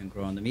bacteria can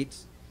grow on the meat.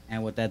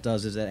 And what that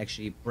does is that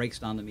actually breaks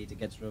down the meat. It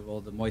gets rid of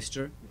all the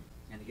moisture,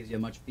 and it gives you a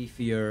much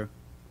beefier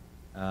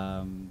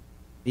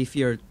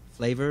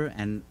flavor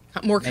and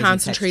more amazing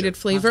concentrated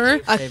texture. flavor.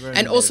 Concentrated flavor And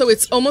better also,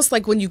 it's texture. almost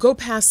like when you go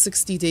past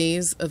 60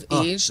 days of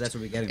age, that's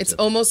what we're getting it's to.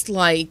 almost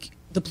like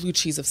the blue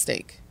cheese of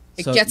steak.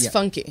 It So, gets yeah.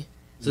 funky.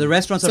 So the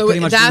restaurants are So pretty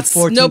much doing that's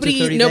 14 nobody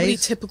to 30 nobody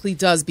days. typically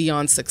does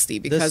beyond 60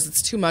 because This-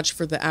 it's too much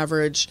for the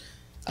average.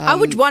 I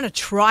would want to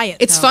try it.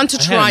 It's though. fun to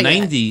I try had a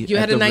 90. it. You at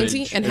had a the 90,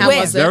 Ridge. and It how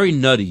Where? was it? Very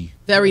nutty.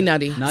 Very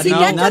nutty. Not, See, no,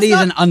 that not does even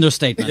not- an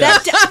understatement.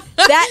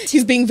 That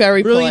He's being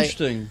very Really polite.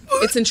 interesting.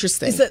 It's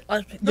interesting. is it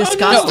No,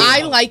 disgusting.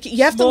 I like.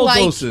 You have Small to like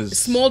doses.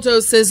 small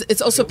doses.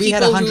 It's also we had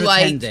people 110 who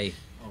like day.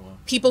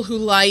 people who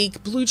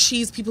like blue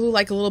cheese, people who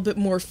like a little bit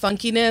more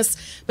funkiness.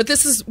 But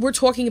we're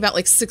talking about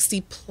like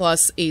 60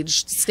 plus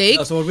aged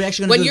steak. So what we're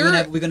actually When going to do,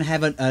 you're- we're going to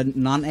have a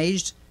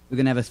non-aged. We're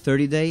going to have a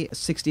 30 day, a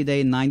 60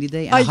 day, 90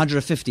 day, and I-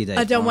 150 day.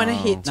 I don't want to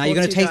hit. Now you're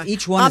going to taste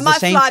each one I is the might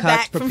same fly cut,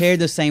 back from- prepared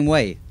the same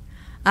way.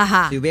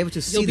 Uh-huh. So you'll be able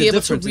to see You'll the be able to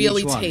difference in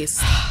really each one.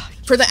 taste.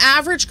 For the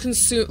average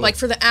like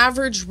for the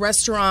average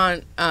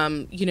restaurant,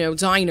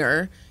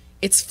 diner,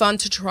 it's fun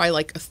to try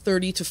like a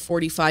 30 to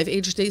 45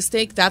 aged day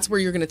steak. That's where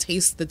you're going to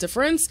taste the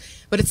difference,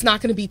 but it's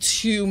not going to be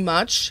too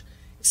much.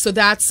 So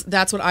that's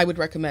what I would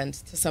recommend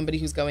to somebody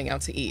who's going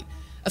out to eat.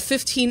 A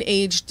 15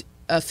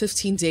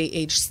 day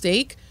aged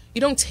steak,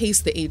 you don't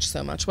taste the age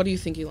so much. What do you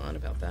think, Elon,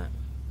 about that?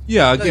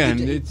 Yeah, No, again,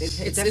 you- it's Is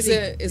definitely-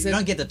 it- is you it-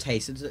 don't get the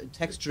taste. It's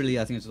texturally,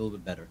 I think it's a little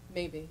bit better.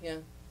 Maybe, yeah.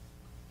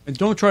 and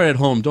don't try it at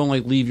home. Don't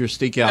like leave your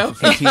steak out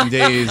for 15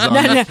 days on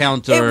No, the no,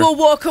 counter. it will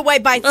walk away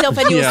by itself,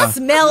 and you'll Yeah.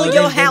 smell No,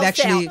 your they've house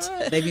actually,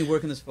 out. They've been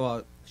working this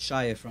for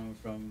Shia from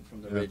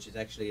the Ridge. He's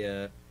actually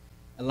a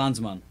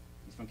landsman.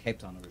 He's from Cape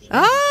Town originally.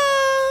 Ah,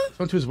 I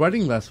went to his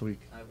wedding last week.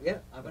 Yeah,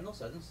 I went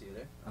also. I didn't see you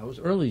there. I was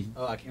early.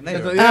 Oh, I came Yeah.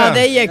 later. oh,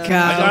 there you I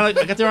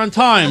go. got there on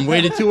time.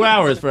 Waited 2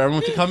 hours for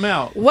everyone to come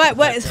out.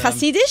 What is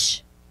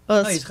Hasidish?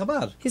 Or No, he's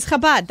Chabad. he's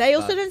Chabad. They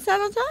also Chabad. didn't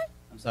start on time?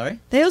 I'm sorry.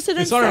 They also It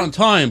didn't started start on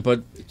time,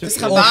 but it took Is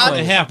an Chabad- hour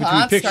and a half between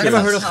Chabad pictures. started You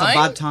ever heard of Time?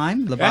 Chabad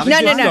time? It Lebanon? actually No,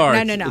 did no, no, start.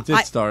 no, no, no. It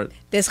did start.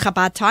 There's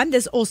Chabad time.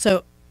 There's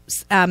also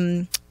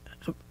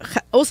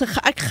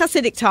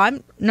Hasidic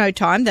time, no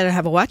time. They don't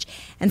have a watch.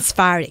 And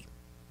Sephardi.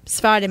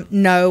 Sephardim,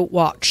 no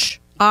watch.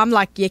 I'm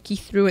like Yeki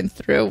through and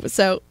through.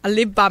 So I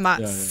live by my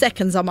Yeah, yeah.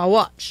 seconds on my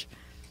watch.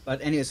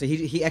 But anyway, so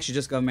he actually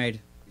just got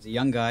married. He's a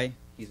young guy.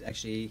 He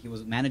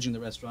was managing the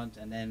restaurant,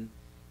 and then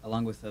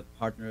along with a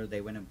partner,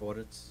 they went and bought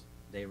it.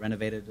 They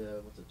renovated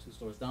 2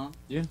 stores down.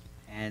 Yeah.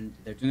 And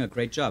they're doing a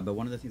great job. But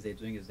one of the things they're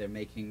doing is they're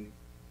making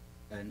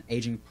an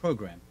aging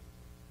program.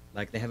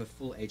 Like they have a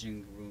full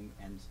aging room,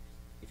 and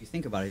if you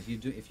think about it,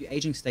 if you're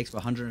aging steaks for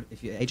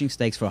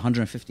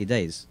 150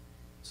 days,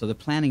 so the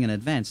planning in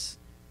advance,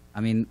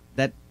 I mean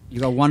that you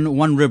got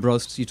one rib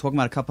roast, so you're talking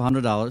about a couple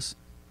 $100.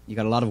 You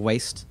got a lot of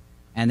waste,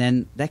 and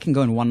then that can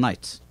go in one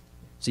night.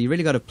 So you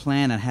really got to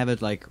plan and have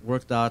it like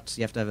worked out.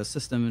 You have to have a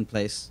system in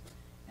place,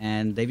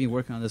 and they've been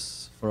working on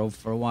this for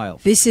a while.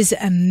 This is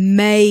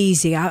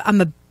amazing. I'm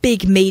a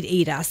big meat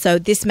eater, so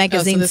this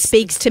magazine this-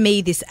 speaks to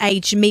me. This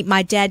aged meat.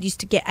 My dad used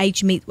to get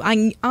aged meat.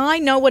 I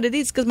know what it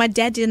is because my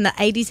dad did in the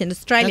 80s in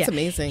Australia. That's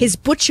amazing. His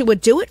butcher would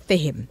do it for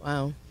him.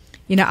 Wow.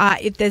 You know,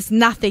 there's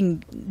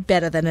nothing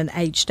better than an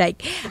aged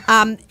steak.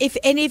 If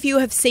any of you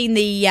have seen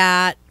the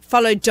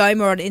follow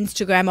Doma on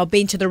Instagram or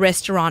been to the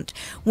restaurant,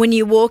 when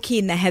you walk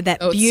in, they have that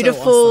Oh, it's so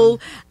beautiful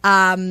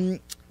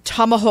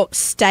tomahawk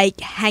steak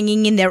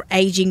hanging in their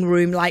aging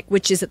room,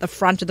 which is at the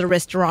front of the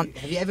restaurant.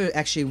 Have you ever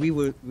actually? We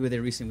were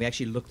there recently. We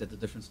actually looked at the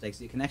different steaks.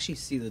 You can actually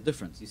see the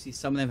difference. You see,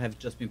 some of them have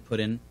just been put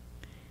in.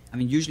 I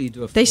mean, usually you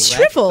do a full They rack,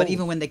 shrivel. but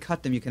even when they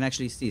cut them, you can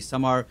actually see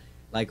some are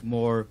like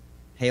more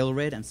pale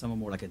red and some are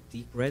more like a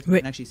deep red. You Re-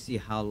 can actually see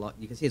how long.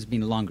 You can see it's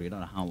been longer. You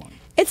don't know how long.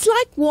 It's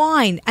like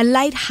wine. A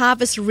late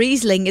harvest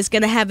Riesling is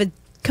going to have a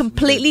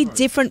completely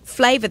different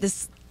flavour.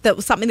 That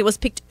was something that was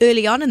picked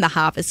early on in the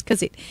harvest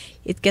because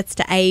it gets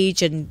to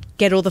age and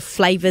get all the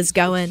flavours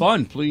going.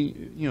 Fun.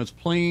 It's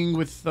playing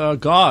with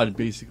God,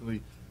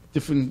 basically.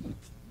 Different,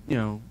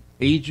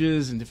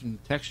 ages and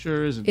different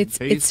textures and It's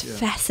tastes. Yeah.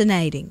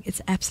 fascinating.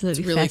 It's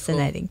absolutely It's really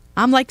fascinating.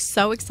 I'm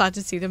so excited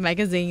to see the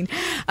magazine.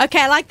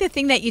 Okay, I like the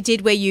thing that you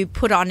did where you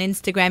put on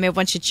Instagram.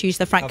 Everyone should choose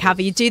the front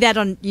cover. You did that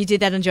on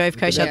Joy of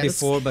Kosher. That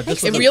before, but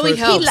this It was the really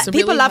first helps. time- It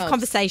People really love helps.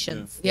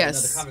 conversations. No, the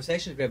Yes.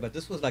 conversation is great, but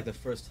this was like the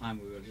first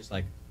time we were just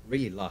like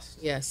really lost.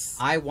 Yes.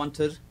 I'm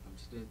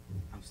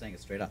saying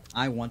it straight up.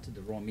 I wanted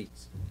the raw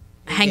meats.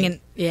 Hanging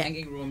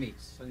raw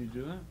meats. Can you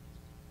do that?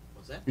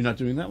 What's that? You're not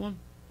doing that one?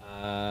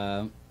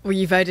 Well,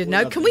 you voted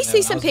no. Can we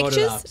see some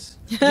pictures?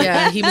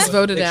 Yeah, he was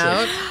voted Picture.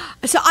 out.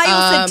 So I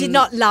also did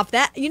not love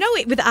that. You know,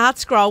 with Art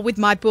Scroll, with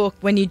my book,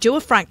 when you do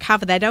a front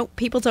cover,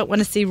 people don't want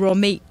to see raw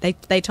meat.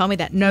 They told me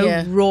that no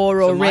Yeah. raw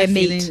or So my rare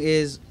feeling meat.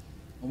 is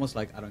almost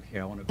like, I don't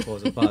care, I want to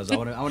cause a buzz. I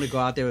want to go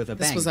out there with a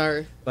bang. This was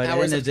our But at the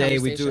hours end of the day,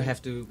 we do conversation.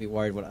 have to be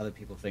worried what other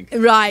people think.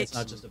 Right. It's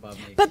not just about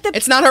me. But the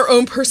It's not our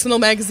own personal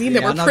magazine that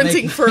Yeah, we're I'm not printing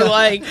making- for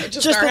like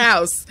just our the-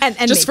 house, and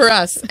just me. for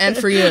us and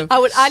for you. I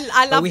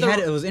But love we the had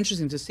it was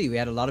interesting to see. We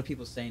had a lot of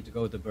people saying to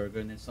go with the burger,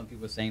 and then some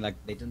people were saying like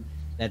they didn't,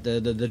 that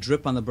the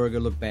drip on the burger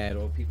looked bad,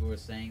 or people were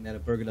saying that a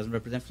burger doesn't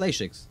represent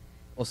Fleischicks.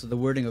 Also, the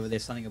wording over there,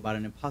 something about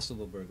an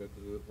impossible burger.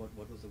 'Cause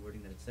what was the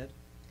wording that it said?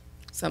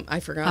 I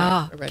forgot.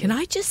 Ah, already. can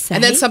I just say?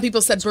 And then some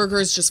people said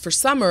burgers just for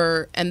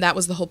summer, and that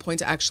was the whole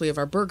point actually of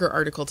our burger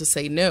article, to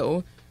say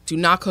no, do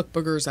not cook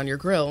burgers on your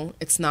grill.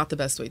 It's not the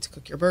best way to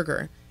cook your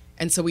burger.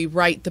 And so we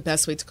write the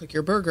best way to cook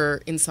your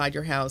burger inside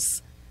your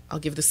house. I'll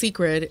give the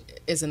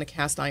secret, is in a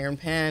cast iron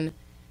pan,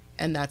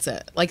 and that's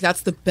it. Like,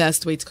 that's the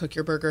best way to cook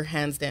your burger,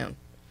 hands down.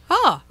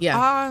 Oh, Yeah.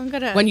 I'm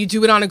gonna. When you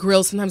do it on a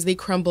grill, sometimes they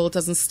crumble. It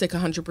doesn't stick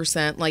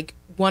 100%. Like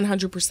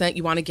 100%,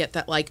 you want to get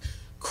that like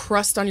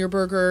crust on your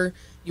burger.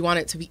 You want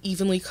it to be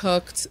evenly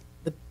cooked.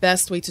 The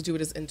best way to do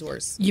it is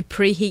indoors. you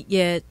preheat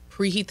your.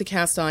 Preheat the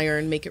cast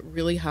iron, make it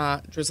really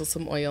hot, drizzle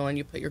some oil, and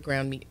you put your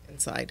ground meat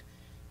inside.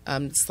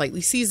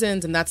 Slightly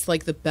seasoned, and that's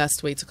like the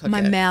best way to cook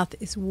My it. mouth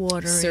is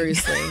watering.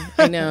 Seriously,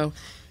 I know.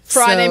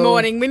 Friday So-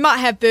 morning, we might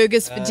have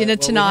burgers for dinner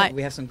Well, tonight.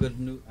 We have some good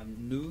new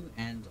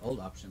and old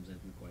options in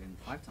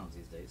Five Towns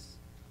these days.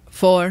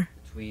 For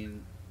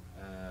Between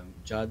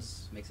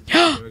Judd's makes it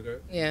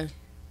burger. Yeah.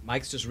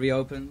 Mike's just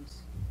reopened.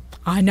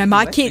 I know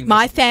my Wrestling kid,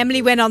 my was-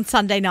 family went on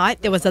Sunday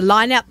night. There was a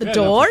line out the Yeah,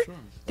 door. for sure.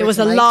 There was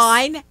a Mike's.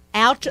 line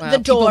out Wow, the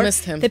people door.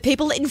 missed him. The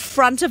people in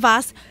front of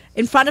us,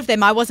 in front of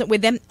them, I wasn't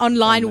with them,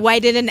 online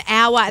waited an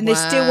hour and they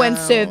still weren't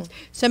Wow. served.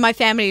 So my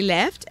family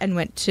left and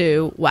went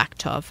to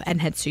Waktov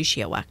and had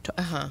sushi at Waktov.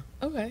 Uh-huh.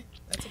 Okay.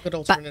 That's a good But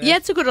alternative. yeah,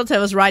 it's a good alternative.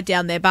 It was right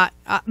down there. But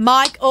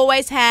Mike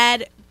always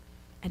had,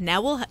 and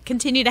now we'll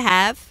continue to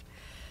have,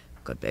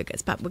 good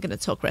burgers. But we're going to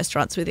talk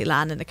restaurants with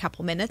Ilan in a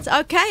couple minutes.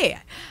 Okay.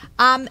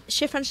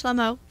 Chef and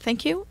Shlomo,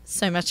 thank you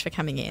so much for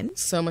coming in.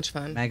 So much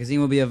fun. Magazine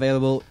will be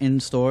available in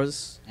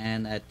stores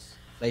and at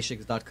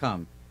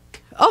fleischicks.com.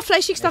 Oh,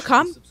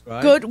 flashix.com.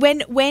 Subscribe. Good.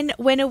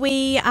 When are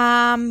we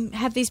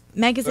have these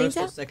magazines First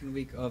or out? second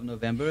week of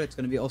November. It's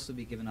going to be also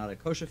be given out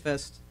at Kosher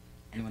Fest.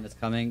 Anyone that's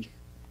coming,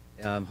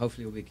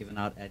 hopefully will be given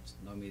out at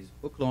Nomi's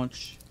book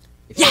launch.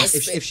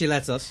 Yes! If she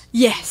lets us.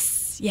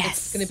 Yes, yes.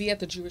 It's going to be at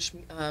the Jewish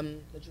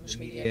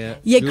media.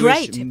 Yeah, Jewish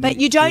great. But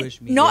you don't.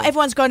 Jewish Not media.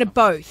 everyone's going to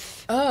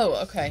both.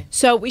 Oh, okay.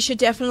 So we should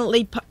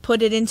definitely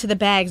put it into the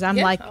bags. I'm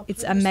Yeah, like, I'll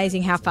it's put it in the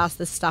amazing how fast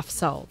this stuff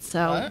sold.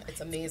 So What?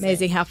 It's amazing.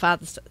 amazing how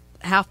fast.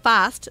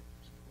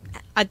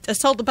 I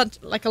sold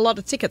a lot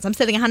of tickets. I'm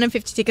selling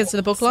 150 tickets to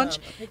the book launch,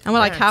 Awesome. Okay, and we're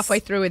like congrats. halfway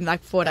through in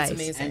like 4 That's days.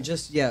 amazing. And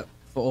just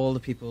for all the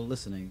people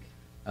listening,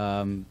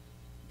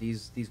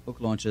 these book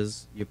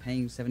launches, you're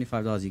paying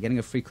 $75. You're getting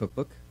a free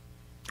cookbook,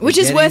 Which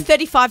You're is getting- worth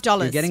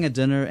 $35. You're getting a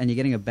dinner, and you're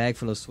getting a bag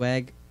full of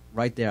swag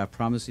right there. I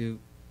promise you.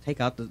 Take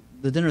out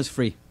the dinner is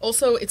free.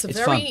 Also, It's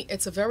fun.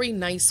 it's a very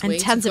nice And way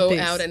to tons of go booze.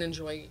 out and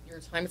enjoy your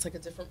time. It's like a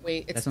different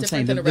way. It's That's what I'm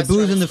saying. different The than a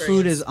booze and the restaurant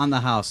food is experience. on the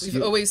house.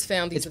 We've always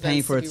found these It's paying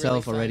events for to be really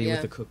itself fun, already yeah.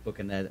 with the cookbook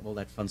and all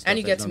that fun stuff. And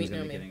you that get to Nomi's meet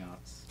gonna be Nomi. giving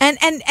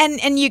out.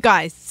 and you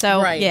guys.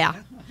 So Right. yeah,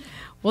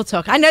 we'll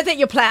talk. I know that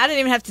you're planning. I didn't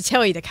even have to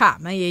tell you to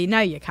come. You know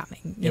you're coming.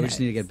 Yeah, you we know. just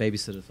need to get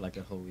babysitted for like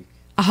a whole week.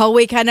 A whole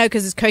week. I know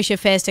because it's kosher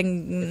fest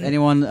and. If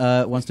anyone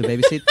wants to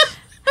babysit,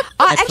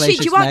 Oh, at actually,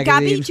 do you Fleischicks want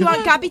Gabby? magazine. Do you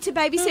want Gabby to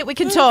babysit? We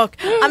can talk.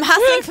 I'm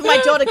hustling for my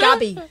daughter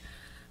Gabby.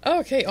 Oh,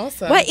 okay,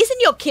 awesome. Wait,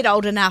 isn't your kid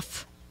old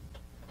enough?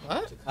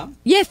 What? to come.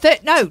 Yeah,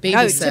 no, to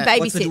babysit.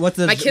 babysit. What's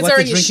the My kids what's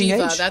are the in drinking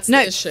yeshiva. age? That's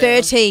No, the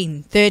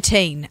issue.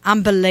 13.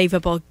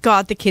 Unbelievable.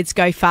 God, the kids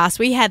go fast.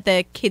 We had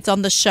the kids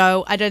on the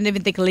show. I don't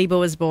even think Liba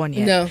was born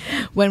yet. No.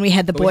 When we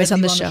had the But we boys had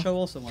on the Liva show.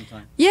 also one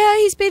time. Yeah,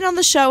 he's been on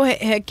the show.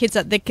 Her kids,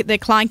 the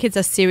client kids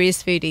are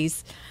serious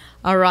foodies.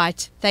 All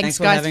right. Thanks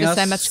for guys, having for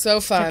so us. much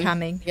So fun. for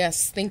coming.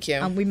 Yes, thank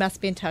you. We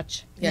must be in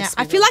touch. Yes,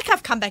 Now, I we feel will. like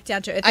I've come back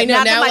down to earth. I know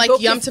now, that my like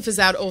book Yom is- Tov is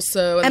out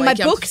also, and like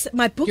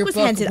my book your was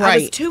book, handed. I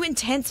was right. too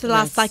intense for the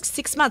last Yes. like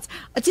 6 months.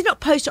 I did not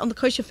post it on the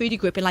kosher foodie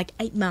group in like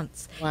 8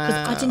 months because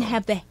I didn't Wow.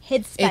 have the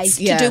headspace It's-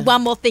 to yeah. do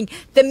one more thing.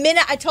 The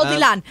minute I told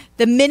Ilan,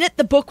 the minute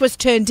the book was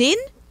turned in,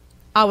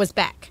 I was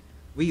back.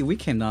 We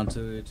came down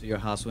to your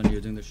house when you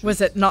were doing the shoot. Was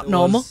it not was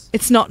normal?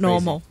 It's not crazy.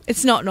 normal.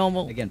 It's not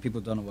normal. Again,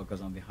 people don't know what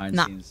goes on behind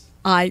No. the scenes.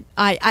 I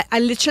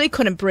literally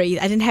couldn't breathe.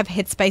 I didn't have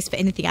headspace for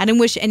anything. I didn't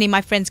wish any of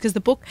my friends because the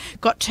book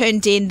got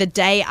turned in the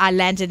day I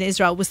landed in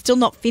Israel. It was still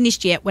not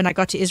finished yet when I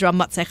got to Israel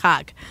Motzei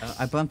Chag.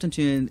 I bumped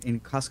into you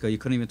in Costco. You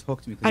couldn't even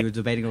talk to me because you were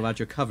debating about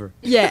your cover.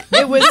 Yeah,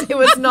 it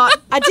was not.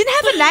 I didn't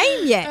have a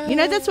name yet. You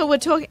know, that's what we're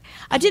talking.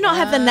 I did not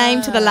have the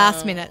name to the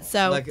last minute.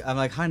 So I'm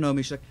like, hi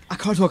Naomi. She's like, I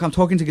can't talk. I'm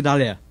talking to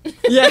Gedalia.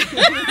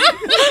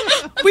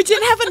 we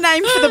didn't have a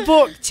name for the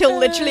book till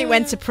literally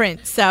went to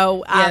print.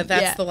 So Yeah,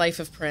 that's the life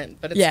of print,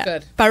 but it's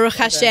good. Baruch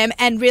Very good. Hashem.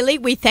 And really,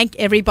 we thank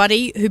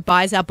everybody who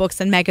buys our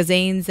books and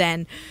magazines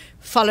and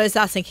follows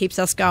us and keeps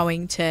us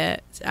going.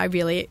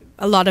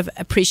 A lot of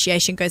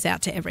appreciation goes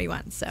out to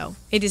everyone. So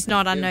it is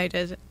not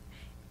unnoted.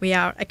 We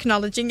are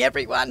acknowledging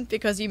everyone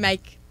because you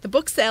make the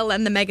books sell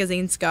and the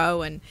magazines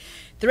go and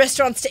the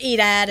restaurants to eat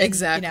at. And,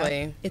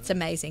 Exactly. it's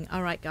amazing.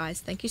 All right, guys.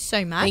 Thank you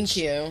so much. Thank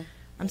you.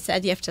 I'm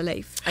sad you have to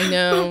leave. I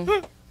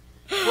know.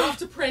 We're off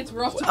to print.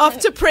 We're Off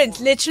to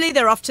print. Literally,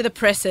 they're off to the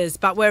presses,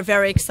 but we're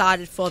very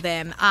excited for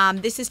them.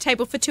 This is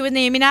Table for Two with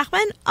Naomi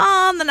Nachman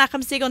on the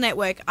Nachum Siegel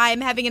Network. I am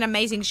having an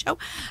amazing show.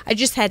 I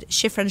just had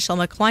Shifra and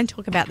Shlomo Klein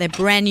talk about their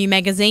brand new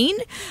magazine,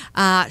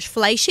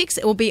 Fleischiks.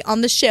 It will be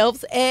on the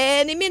shelves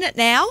any minute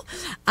now.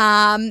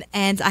 And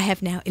I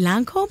have now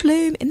Ilan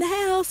Kornblum in the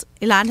house.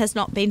 Ilan has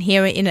not been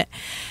here in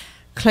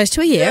close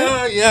to a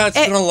year. Yeah, it's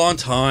been a long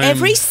time.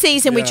 Every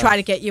season we Yeah. try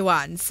to get you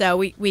on, so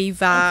we've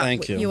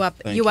thank you. You are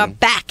Thank you are you.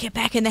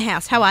 back in the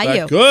house. How are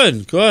you?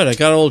 Good. I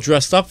got all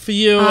dressed up for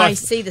you. I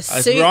see the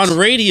suit. We're on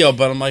radio,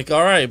 but I'm like,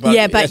 all right. But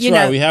Yeah, but that's you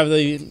right. know- We have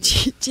the.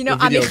 Do you know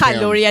the video Amichai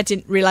cam. Luria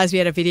didn't realize we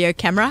had a video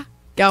camera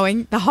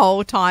going the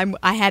whole time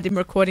I had him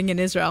recording in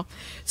Israel.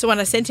 So when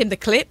I sent him the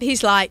clip,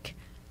 he's like,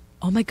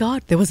 "Oh my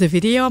God, there was a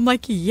video." I'm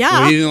like,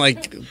 "Yeah." He didn't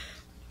like.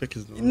 Pick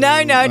his, No,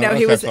 he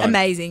okay, was fine.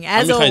 amazing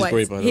as Amichai's always.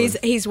 great, by the way.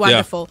 He's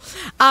wonderful.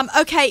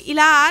 Okay,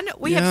 Ilan,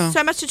 we Yeah. have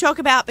so much to talk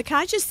about, but can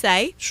I just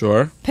say,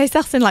 Sure.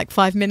 Pesach's in like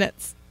 5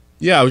 minutes.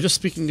 Yeah, I was just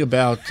speaking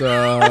about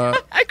How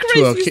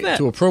crazy is that?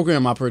 to a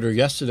program operator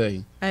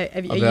yesterday. Are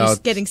you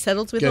About getting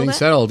settled with all Getting that?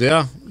 settled,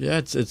 yeah.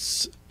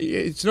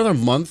 It's another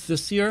month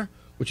this year,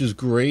 which is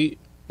great.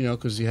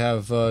 Because you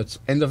have it's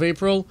end of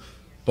April,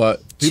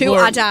 but Two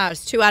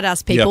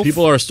Adars, people. Yeah,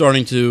 people are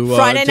starting to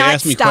Friday night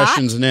ask me start.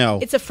 questions now.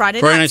 It's a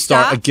Friday night night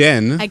start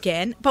again.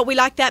 Again, but we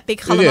like that big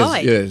It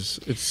Chalamoid. is.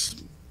 It's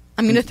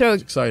I'm going to throw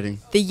exciting.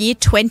 the year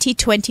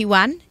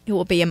 2021. It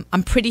will be.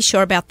 I'm pretty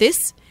sure about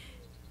this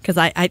because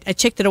I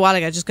checked it a while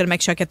ago. Just got to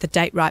make sure I get the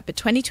date right. But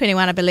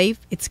 2021, I believe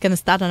it's going to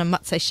start on a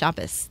Motzei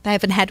Shabbos. They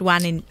haven't had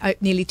one in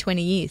nearly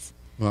 20 years.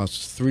 Well,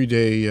 it's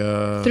 3-day.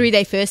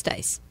 3-day first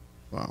days.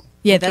 Wow.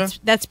 Yeah, Okay.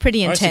 that's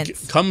pretty All right, so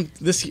intense. come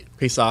this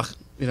Pesach,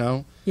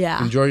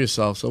 Yeah. enjoy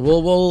yourself. So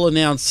we'll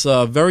announce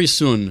very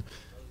soon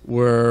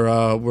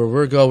where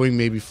we're going.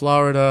 Maybe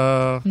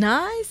Florida.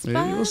 Nice. Maybe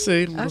fun. we'll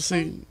see. Okay. We'll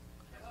see.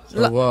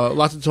 So a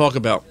lot to talk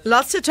about.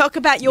 Lots to talk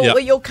about. Yeah.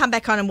 You'll come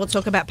back on and we'll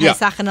talk about Yeah.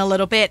 Pesach in a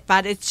little bit.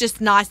 But it's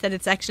just nice that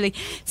it's actually.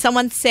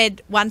 Someone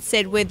once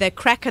said, with the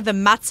crack of the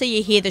matzah,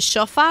 you hear the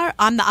shofar.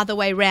 I'm the other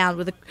way round.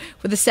 With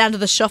the sound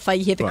of the shofar,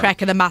 you hear the Right.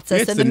 crack of the matzah.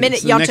 Yeah, So it's the minute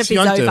it's the next Yontif is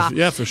Yontif. over,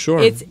 Yeah, for sure.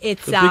 It's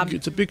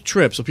it's a big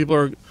trip. So people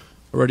are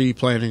already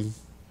planning.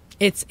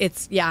 It's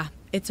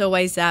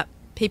always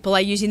people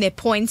are using their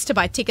points to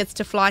buy tickets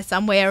to fly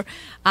somewhere.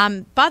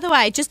 By the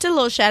way, just a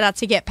little shout out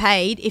to Get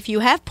Paid. If you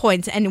have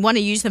points and want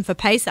to use them for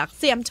Pesach,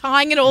 see, I'm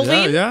tying it all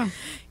in. Yeah.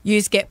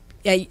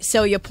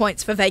 Sell your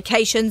points for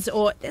vacations,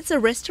 or there's a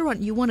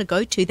restaurant you want to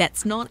go to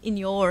that's not in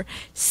your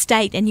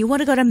state, and you want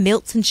to go to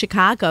Milt's in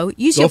Chicago.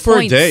 Use Go your for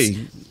points. a day.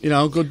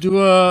 Go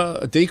do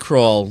a day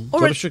crawl.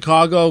 Or go a- to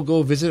Chicago.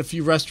 Go visit a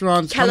few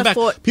restaurants. Come back.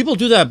 California. People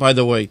do that, by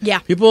the way. Yeah.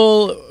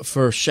 People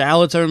for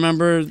shallots. I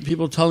remember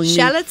people telling me.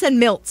 Shallots and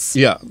Milt's.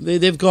 Yeah,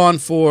 they've gone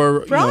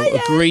for Right, a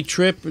yeah. great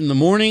trip in the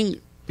morning,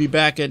 be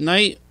back at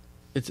night.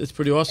 It's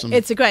pretty awesome.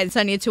 It's it's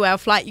only a 2-hour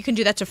flight. You can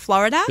do that to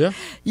Florida. Yeah.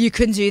 You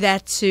can do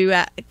that to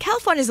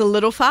California's a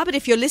little far, but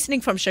if you're listening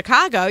from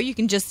Chicago, you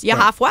can you're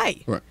Right.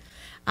 halfway. Right.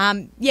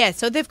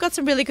 So they've got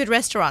some really good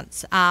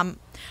restaurants.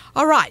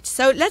 All right,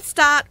 so let's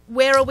start.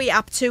 Where are we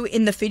up to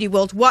in the foodie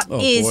world? What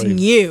is boy.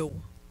 new?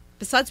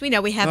 Besides, we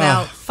know we have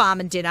our Ah. farm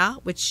and dinner,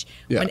 which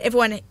Yeah. when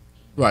everyone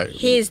Right.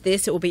 hears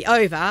this, it will be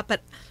over.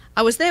 But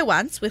I was there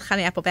once with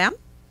Chani Applebaum.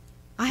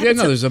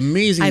 There's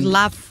amazing. I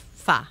love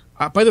pho.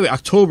 By the way,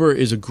 October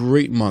is a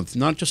great month,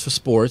 not just for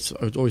sports.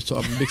 I'm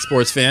a big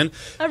sports fan,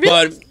 Oh,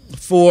 really? but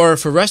for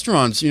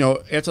restaurants.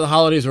 After the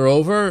holidays are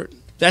over,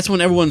 that's when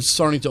everyone's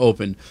starting to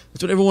open.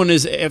 That's when everyone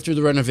is after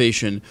the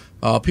renovation.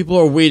 People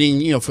are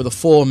waiting, for the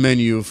fall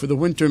menu, for the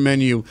winter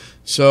menu.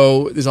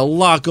 So there's a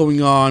lot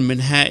going on.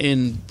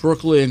 Manhattan,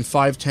 Brooklyn,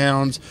 5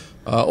 towns,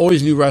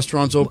 always new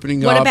restaurants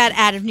opening What up. about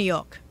out of New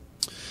York?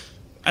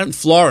 Out in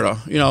Florida?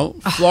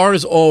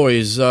 Florida's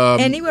always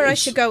Anywhere I it's-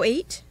 should go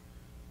eat?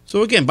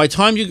 So again, by the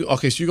time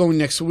so you're going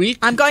next week.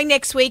 I'm going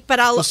next week, but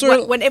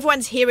when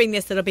everyone's hearing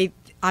this,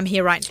 I'm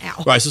here right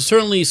now. Right, so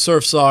certainly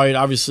Surfside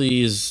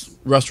obviously is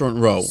Restaurant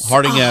Row,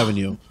 Harding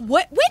Avenue.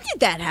 When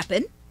did that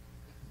happen?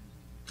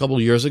 A couple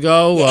of years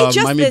ago, Yeah,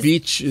 just Miami this-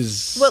 Beach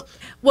is.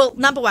 Well,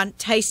 number one,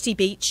 Tasty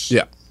Beach.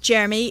 Yeah.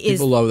 Jeremy is.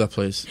 People love that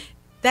place.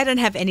 They don't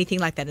have anything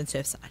like that in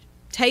Surfside.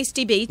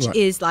 Tasty Beach Right.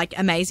 is like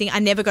amazing. I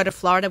never go to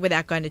Florida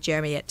without going to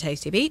Jeremy at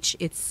Tasty Beach.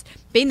 It's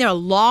been there a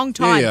long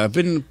time. Yeah,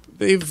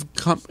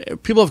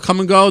 people have come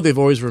and go. They've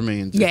always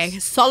remained. Yeah,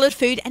 solid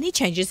food, and he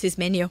changes his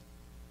menu.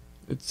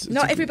 It's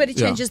Not a- everybody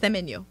yeah. changes their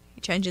menu.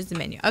 He changes the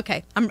menu.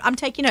 Okay, I'm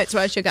taking notes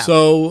where I should go.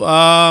 So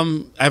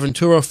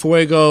Aventura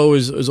Fuego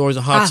is always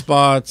a hot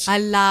spot. I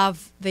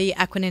love the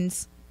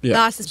Aquanins. Yeah.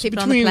 Nicest people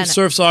on the Between planet.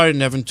 Surfside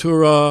and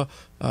Aventura,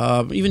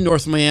 even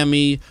North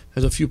Miami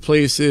has a few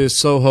places,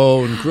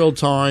 Soho and Grill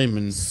Time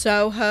and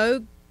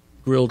Soho.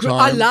 Grill Time.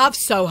 I love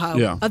Soho.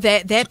 Yeah. Oh,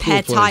 their It's a cool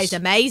pad thai is place.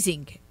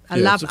 amazing. I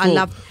Yeah, love. it's a cool-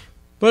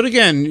 But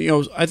again,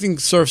 I think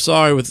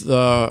Surfside with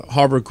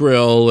Harbor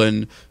Grill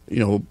and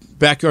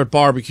Backyard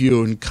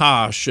Barbecue and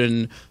Kosh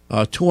and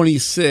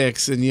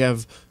 26, and you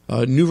have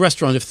new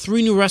restaurants. You have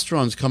 3 new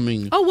restaurants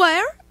coming. Oh,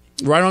 where?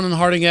 Right on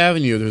Harding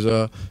Avenue. There's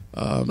a.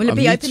 Will it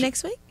be open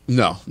next week?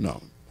 No.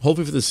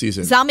 Hopefully for the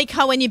season. Zalmi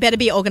Cohen, you better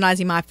be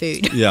organizing my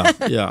food. Yeah.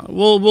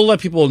 We'll let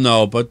people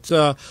know. But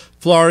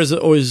Florida is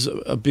always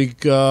a big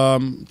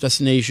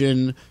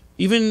destination.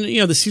 Even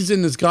the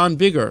season has gone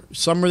bigger.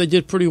 Summer they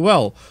did pretty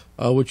well,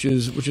 which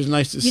is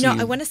nice to see.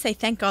 I want to say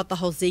thank God the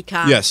whole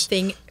Zika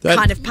thing that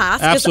kind of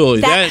passed.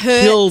 Absolutely, that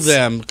hurt, killed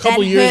them a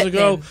couple years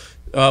ago.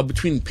 them.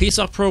 Between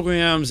Pesach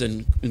programs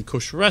and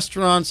kosher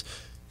restaurants,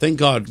 thank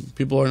God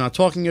people are not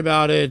talking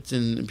about it,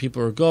 and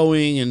people are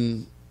going,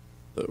 and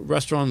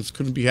restaurants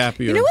couldn't be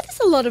happier. You know what?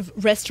 There's a lot of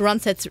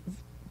restaurants that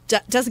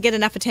doesn't get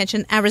enough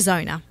attention.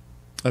 Arizona.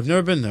 I've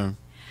never been there.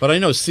 But I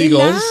know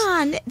Seagulls.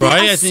 There right?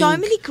 are I think so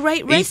many great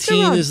 18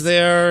 restaurants. is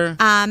there.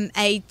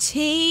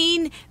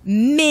 18,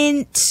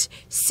 Mint,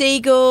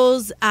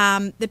 Seagulls.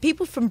 The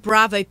people from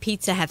Bravo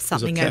Pizza have There's a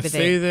something cafe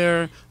over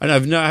there. there.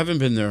 I haven't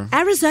been there.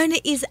 Arizona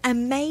is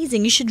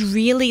amazing. You should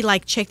really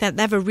check that.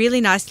 They have a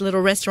really nice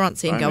little restaurant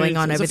scene going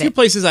on over There's a there. few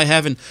places I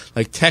haven't,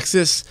 like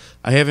Texas,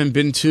 I haven't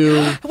been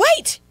to.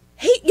 Wait,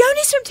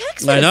 Yoni's from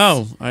Texas. I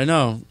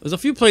know. There's a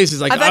few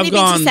places I've only been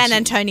gone to San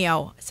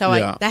Antonio, so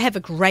Yeah. they have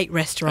a great I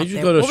restaurant used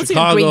there. to go to What was it in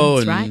Chicago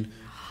Greens, right?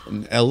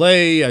 and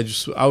LA. I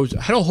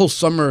had a whole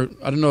summer.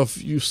 I don't know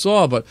if you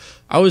saw, but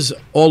I was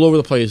all over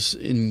the place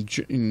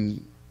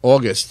in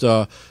August.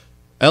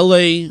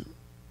 LA,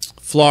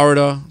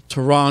 Florida,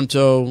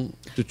 Toronto,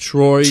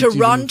 Detroit.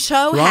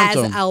 Toronto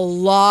has a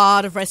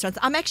lot of restaurants.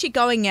 I'm actually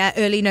going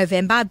early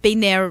November. I've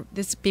been there.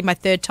 This will be my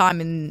 3rd time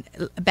in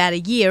about a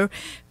year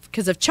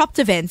because of Chopped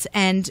events,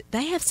 and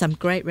they have some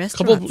great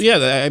restaurants.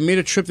 I made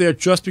a trip there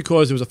just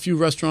because there was a few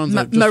restaurants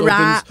that just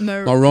Maron.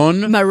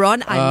 opened.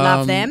 Maron, I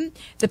love them.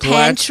 The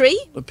Pantry.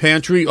 The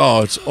Pantry.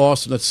 Oh, it's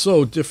awesome. That's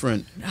so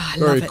different. I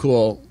Very love it.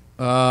 cool.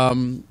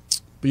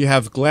 But you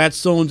have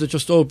Gladstone's that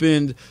just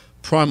opened.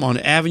 Prime on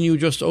Avenue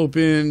just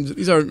opened.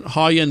 These are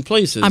high-end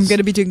places. I'm going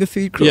to be doing the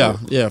food crawl.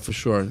 Yeah, for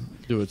sure.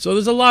 Do it. So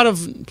there's a lot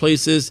of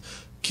places.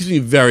 Keeps me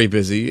very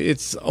busy.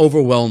 It's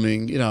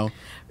overwhelming,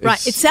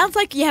 Right. It sounds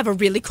like you have a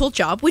really cool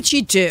job, which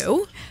you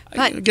do.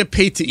 I But get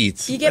paid to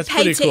eat. you get That's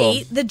pretty paid to cool.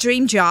 eat, the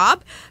dream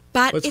job.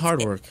 But It's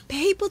hard work.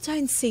 People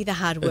don't see the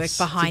hard work It's-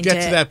 behind to get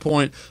it. to that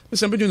point.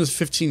 Listen, I've been doing this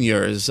 15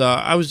 years.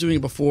 I was doing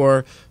it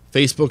before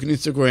Facebook and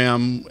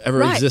Instagram ever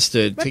Right.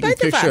 existed, Right, taking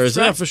both of us, pictures.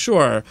 Yeah, right. for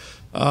sure.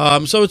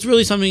 So it's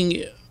really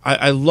something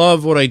I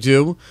love what I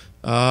do.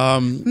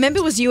 Remember,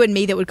 it was you and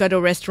me that would go to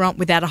a restaurant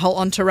without a whole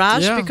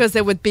entourage Yeah. because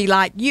there would be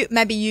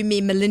maybe you, me,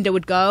 and Melinda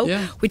would go.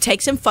 Yeah. We'd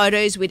take some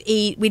photos. We'd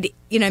eat. We'd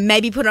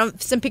maybe put on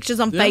some pictures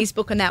on Yeah.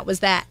 Facebook, and that was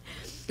that.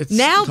 It's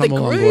Now come the a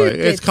long group, way.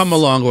 It's come a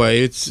long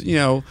way. It's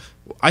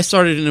I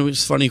started, and it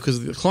was funny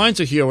because the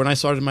clients are here. When I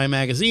started my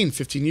magazine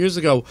 15 years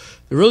ago,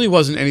 there really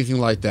wasn't anything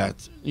like that.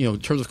 In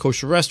terms of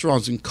kosher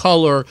restaurants and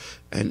color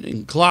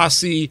and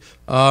glossy,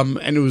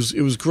 and it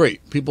was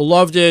great. People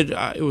loved it.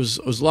 It was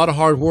a lot of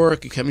hard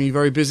work. It kept me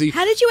very busy.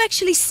 How did you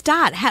actually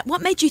start?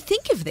 What made you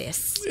think of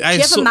this? Do I you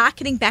have saw- a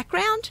marketing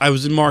background? I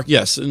was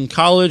yes. In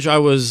college, I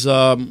was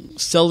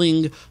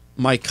selling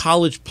my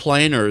college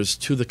planners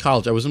to the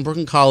college. I was in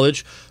Brooklyn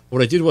College.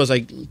 What I did was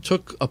I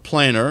took a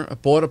planner. I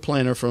bought a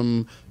planner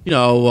from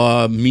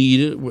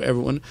Mead,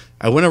 everyone.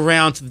 I went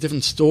around to the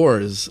different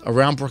stores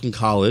around Brooklyn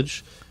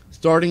College.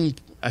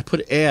 I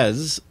put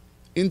ads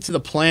into the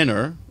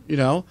planner.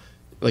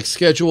 Like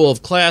schedule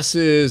of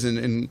classes,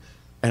 and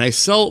I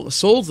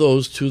sold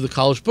those to the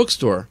college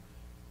bookstore.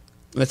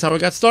 That's how I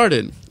got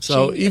started.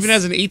 So Genius. even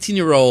as an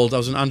 18-year-old, I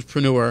was an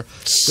entrepreneur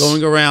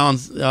going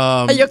around.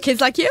 Are your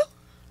kids like you?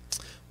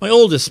 My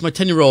oldest, my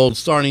 10-year-old,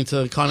 starting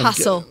to kind of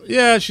Hustle.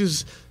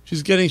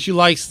 she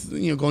likes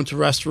going to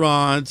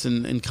restaurants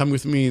and coming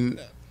with me,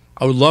 and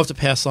I would love to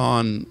pass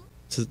on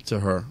to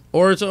her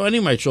or to any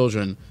of my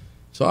children.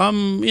 So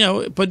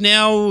but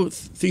now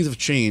things have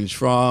changed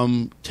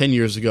from 10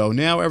 years ago.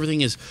 Now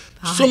everything is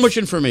so much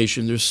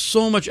information. There's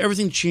so much.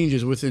 Everything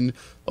changes within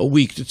a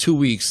week to 2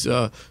 weeks.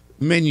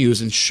 Menus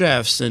and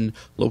chefs and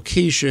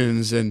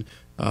locations and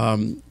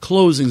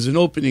closings and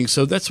openings.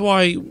 So that's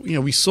why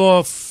we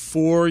saw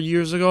 4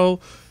 years ago,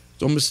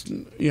 almost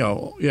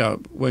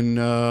when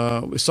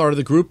we started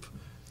the group.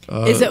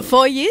 Is it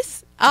 4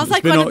 years? I was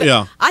like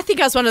I think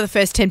I was one of the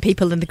first 10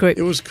 people in the group.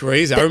 It was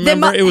crazy. I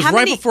remember it was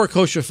right before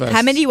Kosher Fest.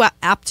 How many you were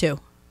up to?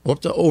 Up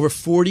to over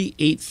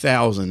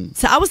 48,000.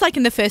 So I was like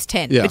in the first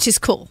 10, Yeah. which is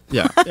cool.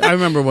 Yeah, I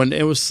remember when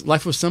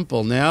life was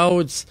simple. Now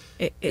it's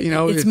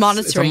it's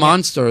monitoring It's a it.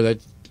 monster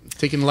that's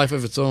taking a life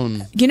of its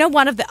own.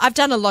 I've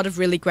done a lot of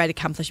really great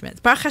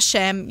accomplishments. Baruch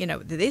Hashem,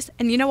 this.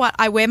 And you know what?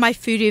 I wear my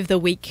foodie of the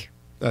week.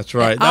 That's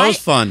right. That was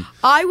fun.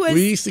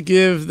 We used to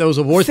give those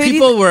awards. Foodie-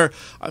 People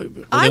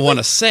they won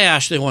a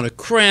sash, they won a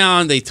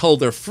crown, they told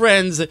their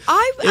friends. It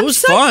was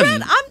so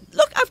fun. proud.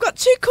 I've got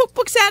 2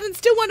 cookbooks out, and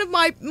still one of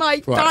my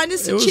Right.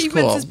 finest It was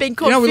achievements cool. has been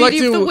called we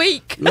Foodie of the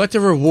Week. We like to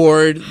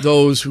reward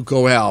those who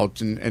go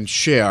out and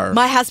share.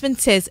 My husband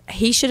says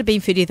he should have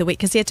been Foodie of the Week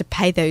because he had to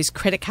pay those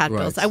credit card Right.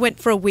 bills. I went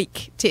for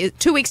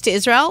 2 weeks to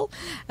Israel,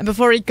 and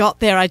before he got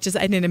there, I just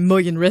ate in a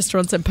million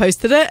restaurants and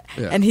posted it.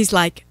 Yeah. And he's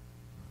like,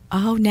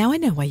 "Oh, now I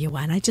know where you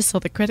went. I just saw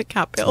the credit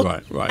card bill."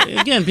 Right.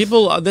 Again,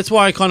 people. That's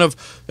why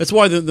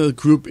the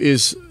group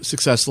is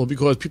successful,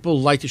 because people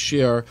like to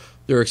share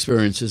their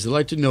experiences. They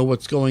like to know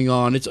what's going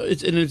on.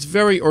 It's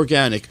very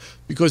organic,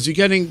 because you're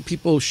getting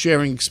people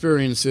sharing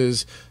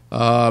experiences,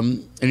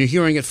 and you're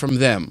hearing it from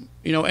them.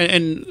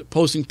 And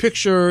posting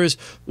pictures,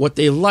 what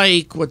they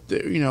like, what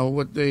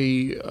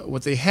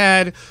they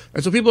had,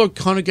 and so people are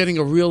kind of getting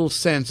a real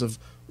sense of,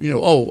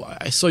 oh,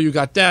 I saw you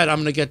got that, I'm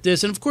going to get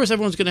this. And of course,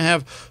 everyone's going to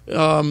have,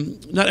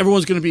 not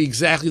everyone's going to be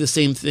exactly the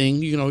same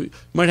thing. You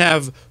might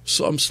have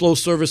some slow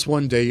service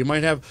one day, you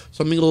might have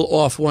something a little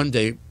off one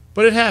day,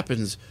 but it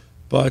happens.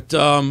 But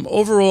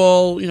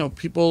overall,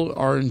 people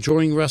are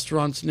enjoying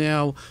restaurants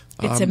now.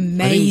 It's I think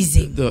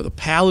amazing. The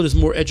palate is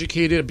more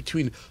educated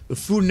between the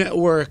Food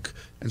Network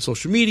and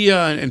social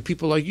media and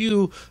people like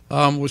you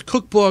with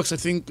cookbooks. I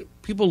think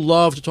people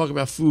love to talk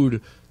about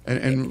food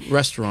and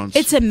restaurants.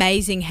 It's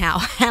amazing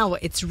how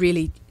it's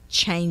really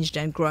changed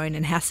and grown,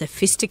 and how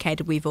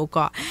sophisticated we've all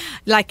got.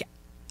 Like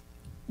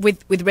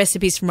with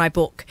recipes from my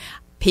book,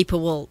 people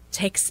will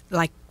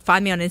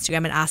find me on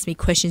Instagram and ask me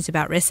questions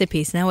about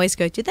recipes, and I always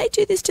go, "Did they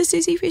do this to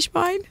Susie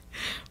Fishbein?"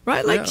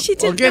 Right? Like, Yeah. she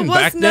did. Well, again, there was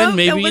back no, then,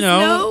 maybe, there was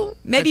no,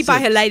 maybe that's by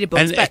it. her later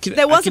books, And but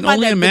there wasn't I can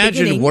by only the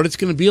imagine beginning. what it's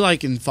going to be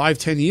like in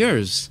 5-10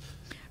 years.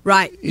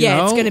 Right? you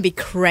Yeah, it's know? going to be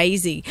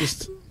crazy.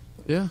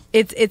 Yeah.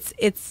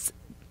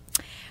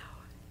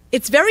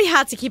 It's very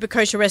hard to keep a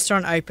kosher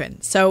restaurant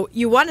open. So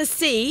you want to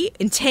see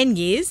in 10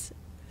 years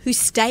who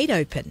stayed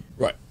open.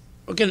 Right.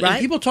 Again, Right?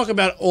 and people talk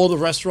about all the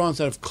restaurants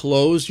that have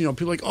closed.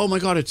 People are like, oh my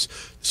God, it's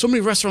so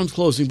many restaurants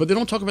closing, but they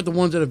don't talk about the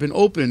ones that have been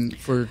open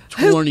for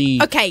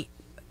 20. Okay,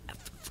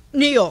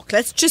 New York.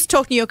 Let's just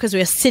talk New York because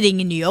we're sitting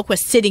in New York. We're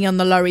sitting on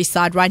the Lower East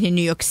Side right in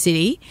New York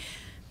City.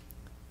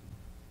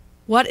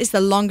 What is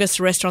the longest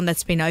restaurant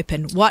that's been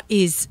open?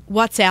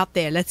 What's out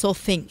there? Let's all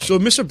think. So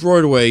Mr.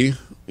 Broadway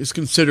is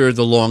considered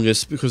the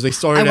longest because they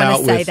started I wanna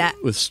out say with that.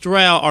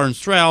 Aaron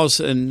Strauss,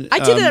 and I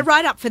did a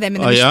write-up for them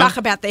in the oh, yeah? Mishpach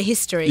about their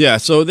history. Yeah,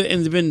 so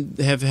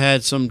have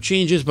had some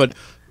changes, but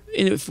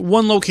in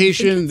one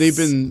location they've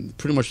been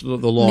pretty much the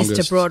longest.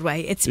 Mr.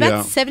 Broadway. It's about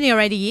Yeah. 70 or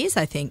 80 years,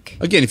 I think.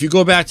 Again, if you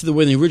go back to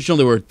when the original,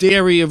 they were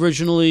dairy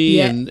originally,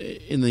 Yeah. and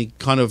they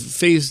kind of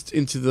phased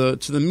into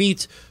the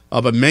meat.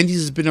 But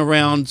Mendy's has been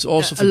around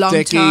also for a long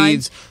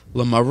decades.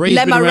 Le Marais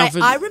been around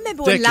for I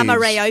remember when La decades.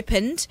 Marais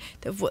opened.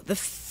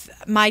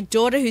 My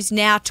daughter, who's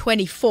now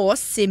 24,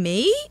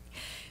 Simi,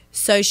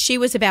 so she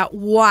was about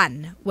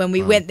 1 when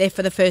we went there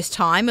for the first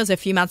time. It was a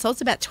few months old.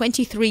 It's about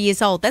 23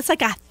 years old. That's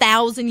like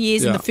 1,000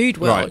 years in the food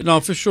world. Right, no,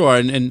 for sure,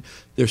 and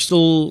they're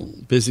still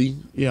busy.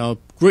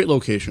 Great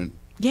location.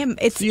 Yeah,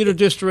 it's Theater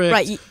district.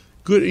 Right.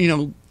 Good,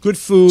 good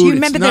food. Do you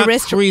remember it's the not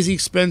restaurant- crazy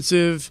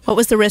expensive. What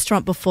was the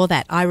restaurant before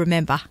that? I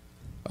remember.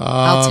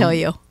 I'll tell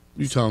you.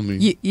 You tell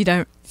me. You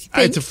don't.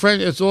 It's a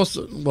friend. It's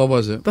also, what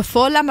was it?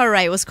 Before La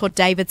Marais, it was called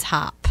David's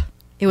Harp.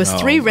 It was No,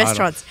 3 I don't-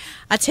 restaurants.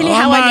 I'll tell you Oh,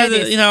 how I'm I know not-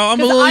 this. I'm a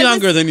 'Cause little I was-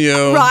 younger than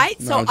you. Right.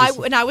 No, So just-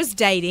 when I was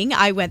dating,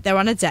 I went there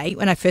on a date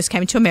when I first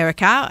came to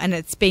America, and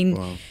it's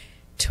been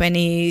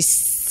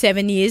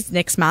 27 years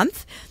next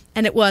month.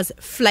 And it was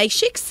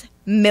Fleischig's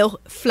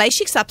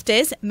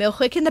upstairs,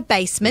 Milchwick in the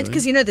basement,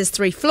 because there's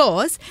 3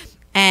 floors,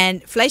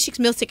 and Fleischig's,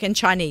 Milchwick, and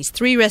Chinese,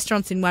 3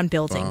 restaurants in one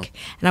building. Wow.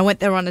 And I went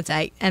there on a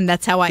date, and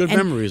that's how Good and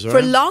memories, For a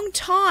right? long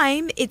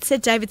time, it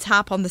said David's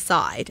Harp on the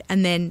side,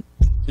 and then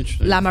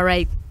Interesting. La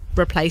Marais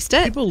replaced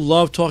it. People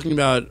love talking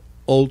about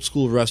old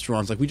school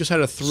restaurants. Like we just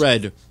had a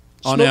thread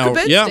on Schmulka our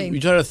Bernstein. we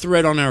just had a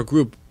thread on our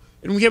group,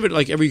 and we have it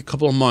like every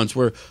couple of months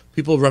where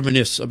people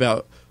reminisce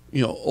about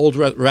old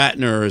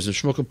Ratners and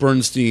Schmulka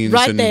Bernsteins.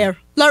 Right and, there,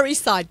 Lower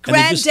East Side, and they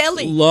Grand just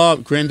Deli.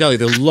 Love Grand Deli.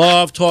 They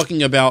love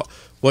talking about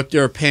what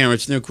their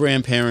parents and their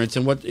grandparents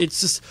and what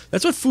it's just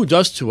that's what food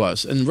does to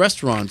us and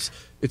restaurants.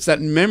 It's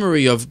that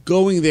memory of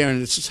going there, and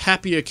it's just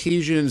happy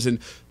occasions and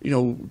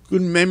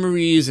good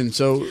memories, and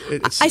so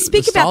it's I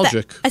speak about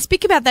nostalgic. that. I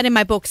speak about that in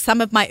my book.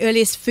 Some of my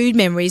earliest food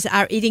memories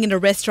are eating in a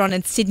restaurant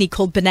in Sydney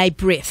called B'nai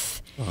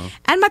B'rith.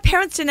 And my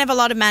parents didn't have a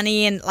lot of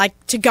money and like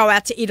to go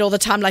out to eat all the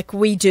time like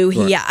we do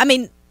here. Right. I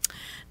mean,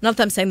 not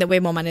that I'm saying that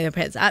we're more money than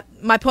parents.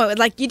 My point was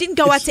like you didn't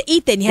go out to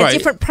eat then. You had right.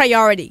 different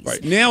priorities.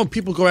 Right now,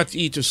 people go out to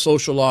eat to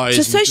socialize.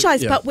 To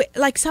socialize, yeah. but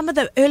like some of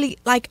the early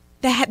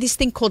they had this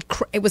thing called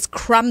it was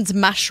crumbed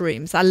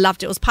mushrooms. I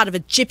loved it. It was part of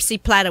a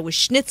gypsy platter with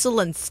schnitzel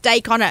and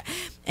steak on it.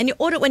 And you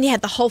order it when you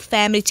had the whole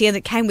family together.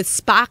 It came with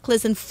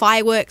sparklers and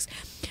fireworks.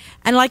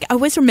 And like I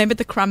always remembered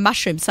the crumb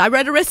mushrooms. So I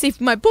wrote a recipe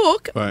for my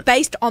book Right.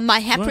 based on my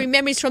happy Right.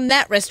 memories from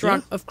that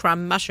restaurant of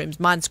crumb mushrooms.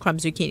 Mine's crumb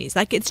zucchinis.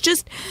 Like it's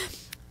just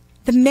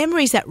the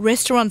memories that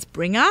restaurants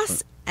bring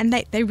us and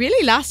they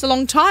really last a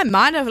long time.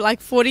 Mine are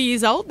like 40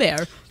 years old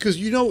there. Because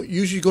usually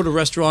you go to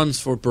restaurants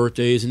for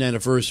birthdays and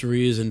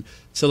anniversaries and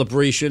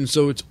celebrations,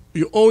 so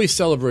you're always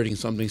celebrating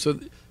something. So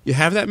you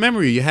have that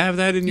memory, you have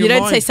that in your mind. You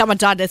don't say someone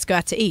died, let's go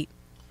out to eat.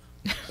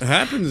 It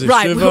happens. At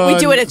Right, Shiva we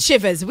do it and- at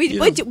Shivers,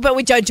 but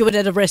we don't do it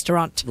at a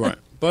restaurant. Right.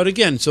 But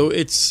again, so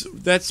it's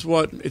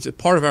a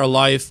part of our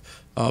life.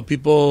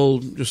 People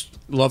just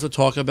love to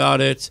talk about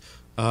it.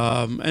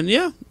 And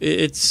yeah,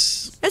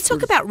 it's Let's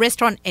talk about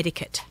restaurant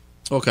etiquette.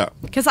 okay.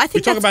 Because I We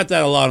think talk that's- about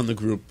that a lot in the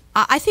group.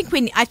 I think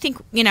we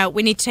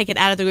need to take it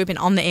out of the group and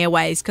on the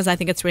airways because I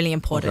think it's really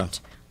important.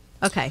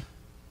 Okay.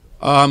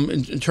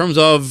 In terms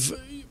of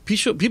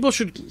people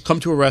should come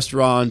to a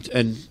restaurant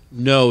and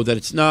know that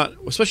it's not,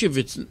 especially if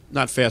it's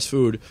not fast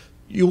food.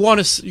 You're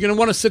going to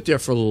want to sit there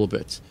for a little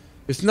bit.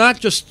 It's not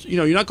just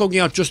you're not going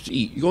out just to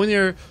eat. You're going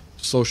there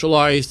to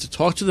socialize, to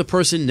talk to the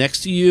person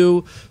next to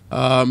you.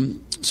 So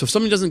if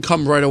something doesn't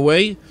come right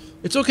away,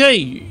 it's okay.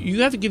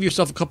 You have to give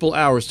yourself a couple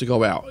hours to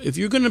go out. If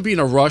you're going to be in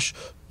a rush,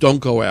 don't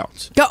go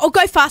out.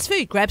 Go fast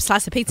food. Grab a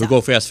slice of pizza. Or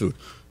go fast food.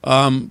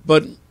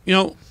 But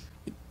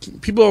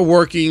people are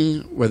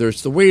working, whether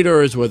it's the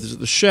waiters, whether it's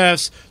the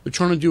chefs, they're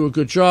trying to do a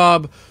good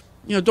job.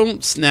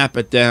 Don't snap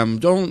at them.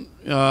 Don't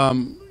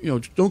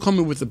don't come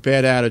in with a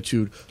bad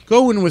attitude.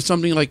 Go in with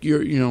something like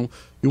you're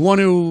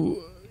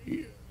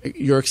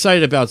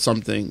excited about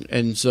something.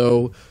 And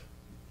so,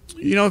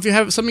 if you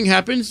have something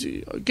happens,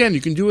 again,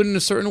 you can do it in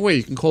a certain way.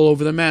 You can call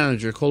over the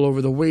manager, call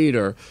over the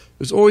waiter.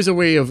 There's always a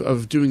way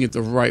of doing it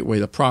the right way,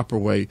 the proper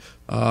way.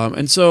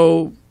 And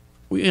so,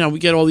 we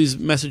get all these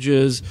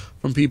messages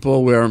from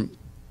people where you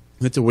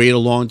have to wait a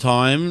long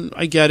time.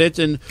 I get it.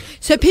 And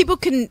So people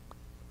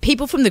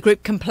from the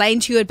group complain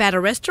to you about a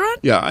restaurant?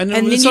 yeah, and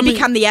And then you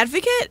become the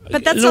advocate?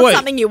 But that's In a not way.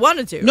 something you want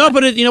to do. No, right?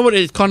 but you know what?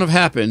 It kind of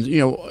happened.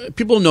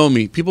 People know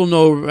me. People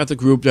know at the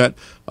group that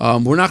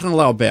we're not going to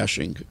allow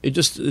bashing.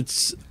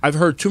 I've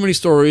heard too many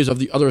stories of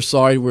the other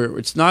side where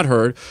it's not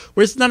heard,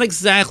 where it's not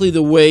exactly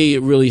the way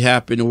it really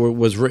happened or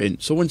was written.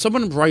 So when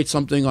someone writes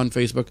something on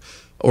Facebook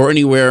or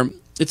anywhere,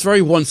 it's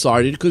very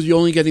one-sided because you're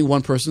only getting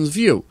one person's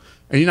view.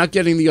 And you're not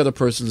getting the other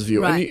person's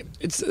view. Right.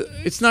 And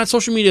it's not,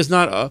 social media is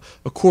not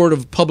a court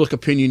of public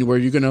opinion where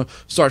you're going to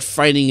start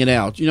fighting it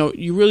out.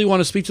 You really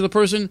want to speak to the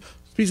person,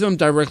 speak to them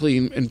directly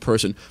in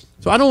person.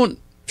 So I don't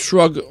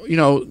shrug,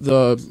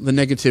 the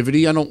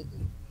negativity. I don't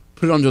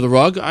put it under the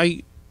rug.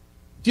 I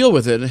deal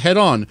with it head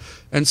on.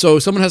 And so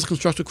if someone has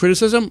constructive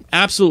criticism,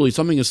 absolutely.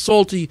 Something is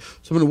salty,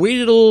 someone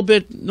waited a little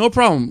bit, no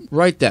problem,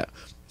 write that.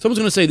 Someone's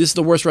going to say, this is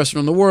the worst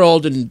restaurant in the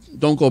world, and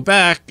don't go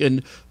back,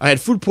 and I had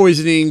food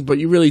poisoning, but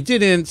you really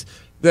didn't,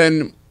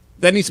 then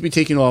that needs to be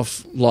taken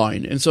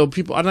offline. And so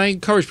I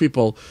encourage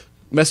people,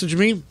 message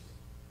me,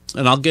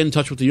 and I'll get in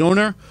touch with the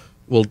owner.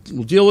 We'll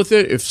deal with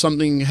it. If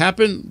something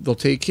happened, they'll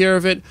take care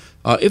of it.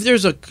 If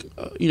there's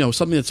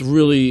something that's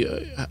really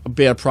a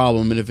bad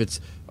problem, and if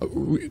it's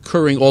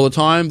occurring all the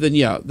time,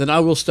 then I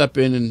will step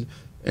in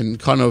and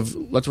kind of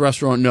let the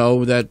restaurant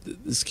know that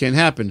this can't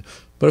happen.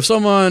 But if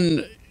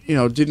someone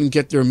didn't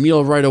get their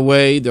meal right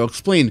away, they'll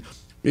explain.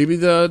 Maybe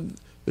they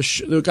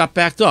got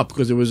backed up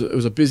because it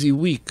was a busy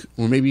week,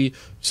 or maybe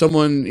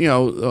someone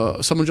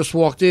just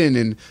walked in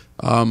and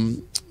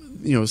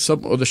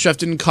or the chef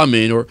didn't come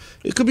in, or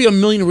it could be a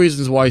million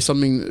reasons why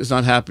something is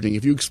not happening.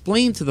 If you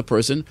explain to the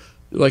person,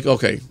 like,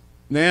 okay,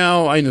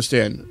 now I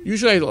understand.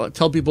 Usually I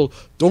tell people,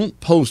 don't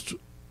post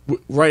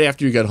right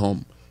after you get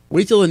home.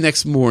 Wait till the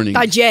next morning.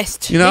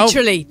 Digest,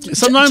 literally.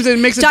 Sometimes it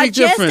makes a big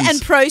difference.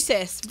 Digest and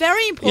process.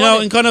 Very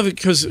important. And kind of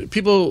because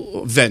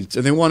people vent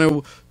and they want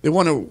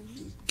to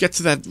get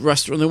to that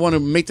restaurant. They want to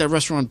make that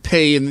restaurant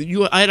pay.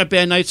 And I had a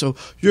bad night, so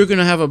you're going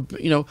to have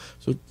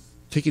so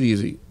take it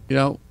easy.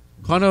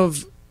 Kind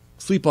of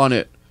sleep on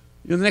it.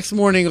 The next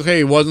morning, okay,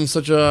 it wasn't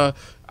it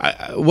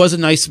was a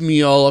nice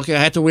meal. Okay, I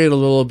had to wait a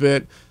little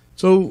bit.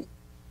 So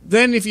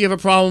then if you have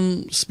a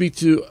problem,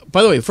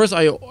 by the way, first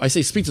I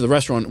say speak to the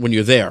restaurant when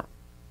you're there.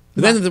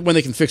 And then when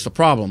they can fix the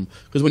problem.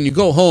 Because when you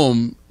go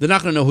home, they're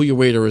not going to know who your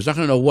waiter is, not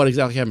going to know what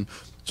exactly happened.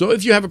 So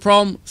if you have a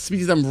problem,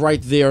 speak to them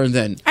right there and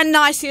then. And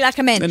nicely like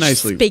a mensch. And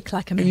nicely. Speak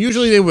like a mensch. And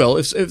usually they will.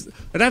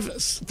 And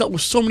I've dealt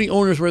with so many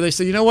owners where they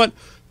say, you know what?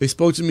 They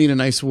spoke to me in a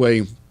nice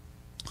way.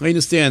 I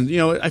understand.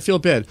 I feel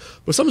bad.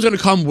 But someone's going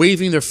to come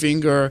waving their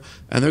finger,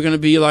 and they're going to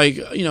be like,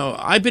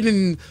 I've been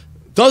in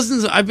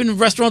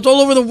restaurants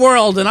all over the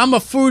world, and I'm a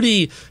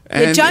foodie.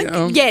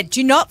 And,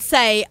 do not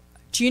say,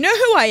 do you know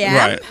who I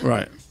am?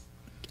 Right.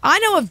 I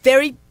know a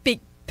very big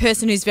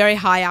person who's very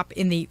high up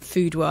in the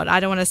food world. I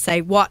don't want to say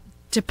what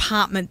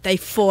department they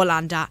fall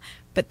under,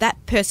 but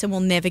that person will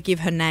never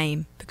give her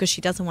name because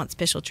she doesn't want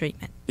special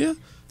treatment. Yeah.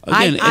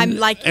 Again, I'm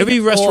like every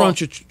restaurant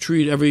should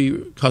treat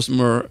every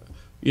customer,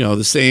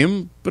 the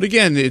same. But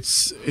again,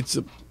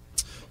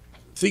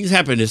 things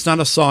happen. It's not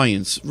a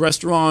science.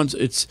 Restaurants,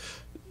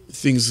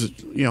 things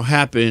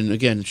happen.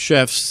 Again,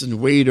 chefs and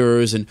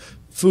waiters and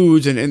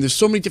foods, and there's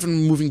so many different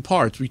moving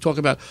parts. We talk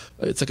about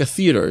it's like a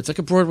theater, it's like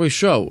a Broadway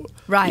show,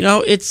 right?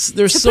 There's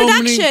it's so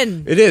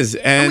production. many. It is,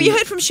 and we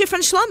heard from Schiff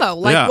and Shlomo,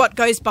 what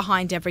goes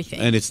behind everything,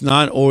 and it's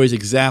not always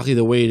exactly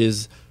the way it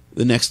is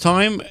the next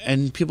time,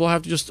 and people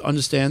have to just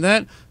understand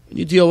that. And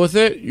you deal with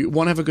it. You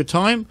want to have a good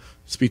time,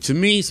 speak to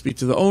me, speak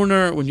to the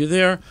owner when you're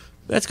there.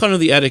 That's kind of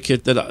the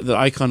etiquette that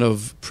I kind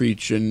of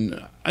preach,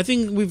 and I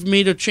think we've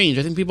made a change.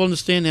 I think people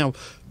understand now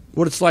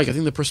what it's like. I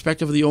think the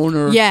perspective of the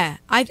owner Yeah,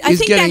 I is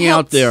think getting that out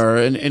helps. there,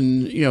 and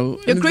you know,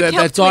 Your and group that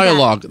helped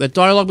with that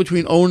dialogue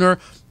between owner,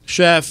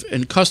 chef,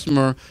 and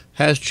customer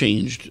has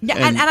changed. Yeah,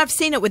 and I've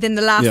seen it within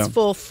the last Yeah.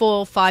 4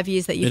 or 5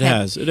 years that you've it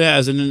had.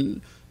 has,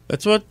 and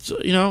that's what,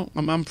 you know,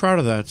 I'm proud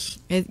of that.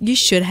 You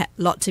should have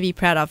a lot to be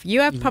proud of. You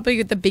have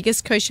probably the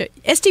biggest kosher.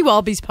 SD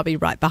Walby's probably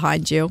right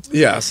behind you.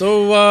 Yeah,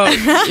 so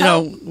you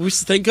know,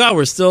 thank God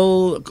we're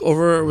still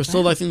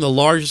I think the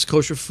largest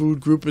kosher food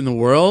group in the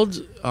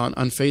world on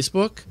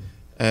Facebook,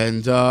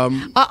 and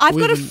I've got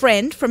a we've-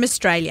 friend from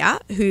Australia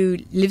who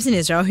lives in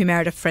Israel who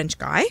married a French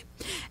guy,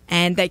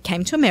 and they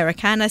came to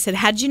America. And I said,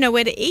 "How did you know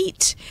where to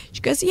eat?"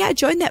 She goes, "Yeah, I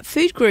joined that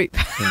food group."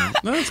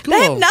 No, it's cool.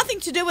 They have nothing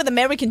to do with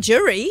American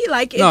Jewry.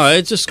 Like, No,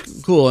 it's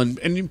just cool, and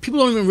people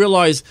don't even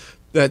realize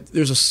that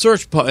there's a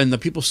search button that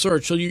people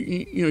search. So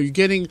you're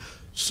getting,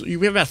 we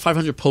have about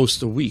 500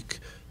 posts a week.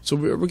 So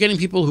we're getting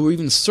people who are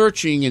even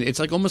searching, and it's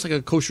like almost like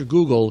a kosher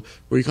Google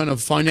where you kind of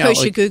find out.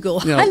 Kosher like, Google.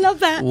 you know, I love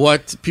that.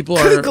 What people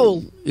Google.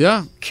 are.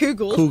 Yeah.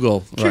 Google.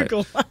 Google. Right.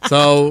 Google.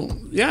 So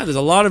yeah, there's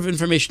a lot of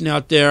information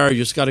out there. You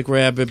just got to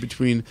grab it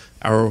between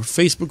our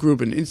Facebook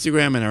group and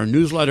Instagram and our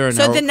newsletter and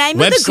So our the name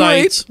website. of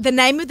the group. The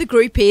name of the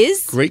group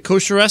is. Great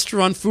Kosher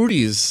Restaurant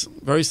Foodies.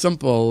 Very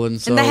simple, and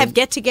so And they have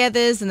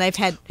get-togethers, and they've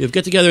had. we have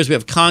get-togethers. We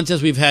have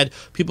contests. We've had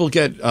people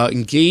get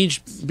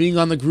engaged being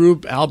on the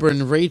group. Albert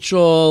and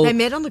Rachel. They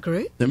met on the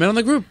group. They met on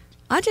the group.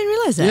 I didn't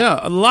realize that. Yeah,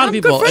 a lot of I'm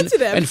people. good friends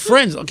with them. And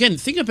friends. Again,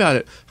 think about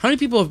it. How many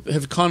people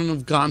have kind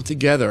of gone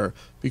together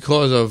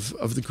because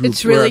of the group?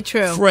 It's really where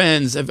true.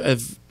 Friends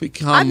have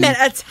become. I met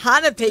a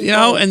ton of people. You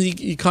know, and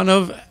you kind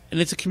of, and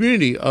it's a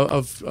community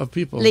of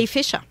people. Lee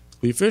Fisher.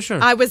 Lee Fisher.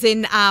 I was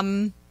in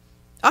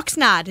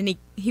Oxnard, and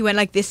he went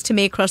like this to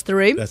me across the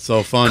room. That's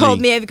so funny. Called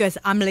me over, goes,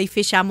 "I'm Lee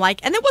Fisher." I'm like,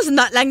 and it wasn't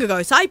that long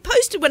ago. So I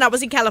posted when I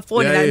was in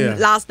California Yeah.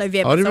 last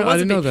November. I didn't- so it I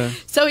wasn't didn't know big.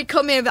 that. So he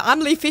called me over.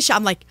 I'm Lee Fisher.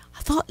 I'm like,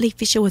 I thought Lee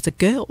Fisher was a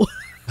girl.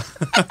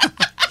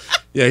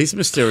 Yeah, he's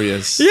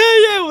mysterious. Yeah,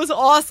 it was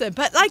awesome.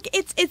 But like,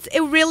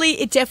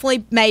 it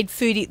definitely made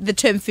the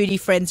term foodie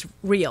friends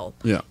real.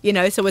 Yeah. You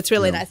know, so it's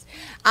really Yeah.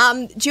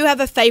 nice. Do you have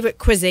a favorite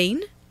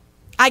cuisine?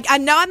 I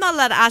know I'm not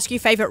allowed to ask you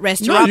favorite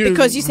restaurant No,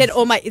 because you said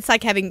it's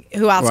like having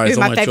who Right, it's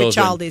my all favorite children.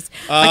 child is.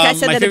 Like I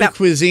said my that favorite about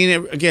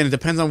cuisine, again, it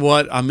depends on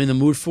what I'm in the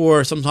mood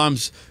for.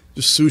 Sometimes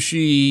just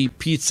sushi,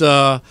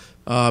 pizza.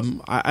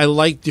 I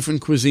like different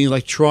cuisine,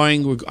 like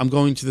trying. I'm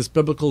going to this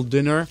biblical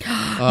dinner.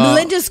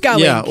 Melinda's going.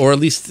 Yeah, or at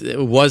least it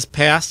was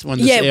past when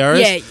this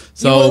airs. Yeah,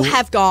 So, you will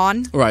have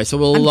gone. right, so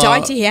we'll. I'm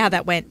dying to hear how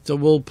that went. So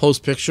we'll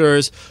post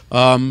pictures.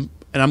 And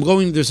I'm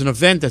going. There's an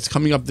event that's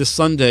coming up this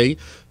Sunday.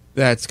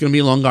 That's going to be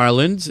in Long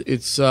Island.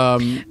 It's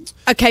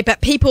Okay,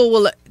 but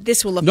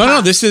this will have no.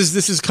 passed.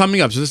 This is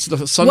coming up. So this is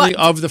the Sunday What?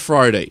 of the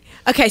Friday.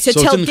 Okay, so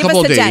it's give in a couple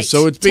us of a days. date.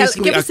 So it's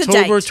basically give us a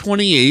October date.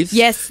 28th.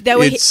 Yes,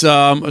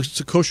 it's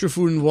a kosher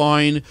food and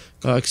wine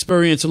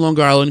experience in Long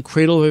Island.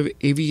 Cradle of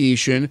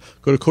Aviation.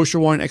 Go to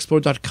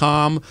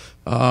kosherwineexpo.com.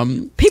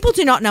 People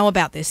do not know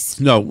about this.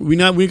 No, we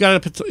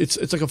got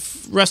it's like a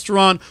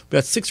restaurant. We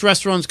got 6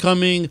 restaurants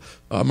coming.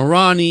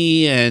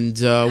 Marani and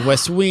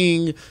West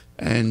Wing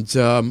and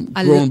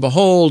Grow and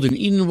Behold and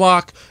Eden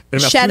Walk. And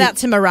about Shout out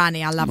to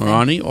Marani. I love them.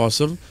 Marani,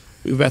 awesome.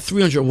 We have about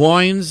 300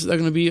 wines that are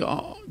going to be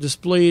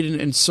displayed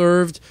and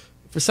served.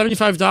 For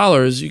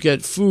 $75, you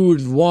get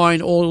food and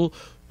wine, all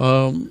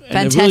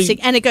Fantastic.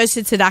 And it goes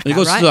to Tzedakah, it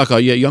goes right? to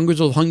Tzedakah. Yeah, Young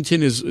Girls of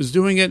Huntington is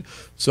doing it.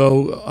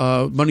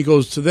 So money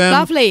goes to them.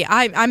 Lovely.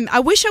 I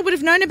wish I would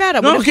have known about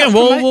it. No, Would have again,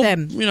 helped we'll promote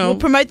them. we'll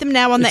promote them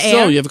now on the It's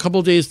air. So you have a couple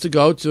of days to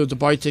go to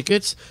buy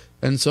tickets.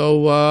 And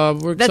so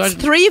we're excited. That's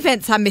 3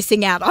 events I'm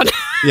missing out on.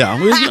 Yeah,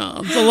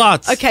 it's a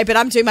lot. Okay, but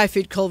I'm doing my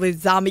food call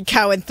with Zami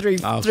Cohen through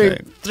The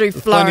Florida.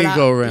 funny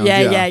go-around,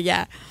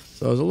 Yeah.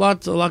 So there's a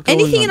lot going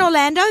Anything on. in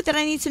Orlando that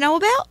I need to know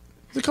about?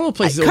 There's a couple of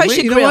places. Like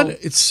Kosher You know Grill. what?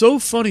 It's so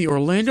funny.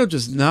 Orlando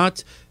does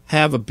not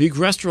have a big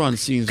restaurant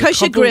scene. There's a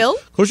Kosher couple- Grill?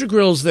 Kosher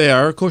Grill's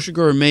there. Kosher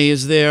Gourmet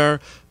is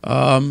there.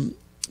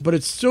 But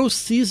it's so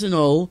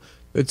seasonal.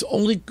 It's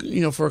only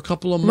for a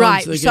couple of months.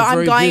 Right. They So get I'm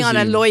very going on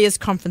a busy. lawyer's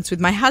conference with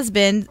my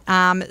husband.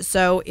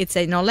 So it's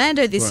in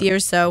Orlando this Right. year.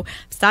 So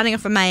starting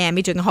off in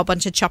Miami, doing a whole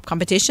bunch of chop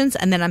competitions,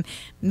 and then I'm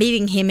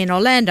meeting him in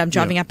Orlando. I'm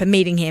driving up and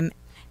meeting him.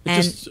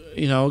 And Just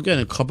again,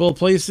 a couple of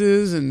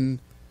places, and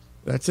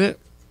that's it.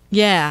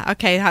 yeah,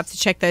 okay, I have to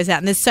check those out.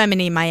 And there's so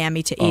many in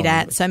Miami to eat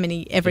at, so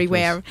many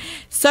everywhere,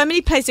 so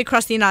many places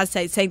across the United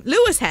States. St.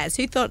 Louis has.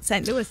 Who thought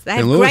St. Louis? They have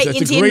St. Louis, great that's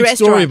Indian a great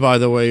restaurant. story, by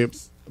the way,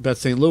 about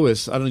St.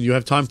 Louis. I don't know. You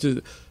have time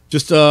to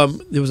just. There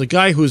was a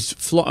guy who's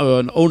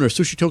an owner,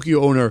 Sushi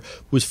Tokyo owner,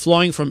 who was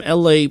flying from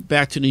L.A.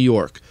 back to New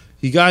York.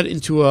 He got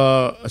into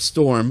a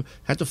storm,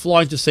 had to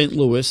fly into St.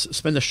 Louis,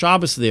 spend a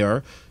Shabbos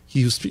there.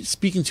 He was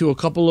speaking to a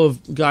couple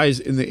of guys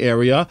in the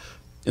area,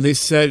 and they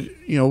said,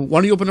 why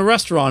don't you open a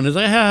restaurant? And he's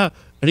like,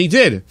 and he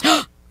did.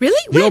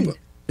 Really? He When?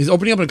 He's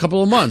opening up in a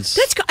couple of months.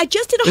 That's I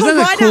just did a Isn't whole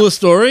that the write-up. coolest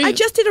story? I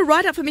just did a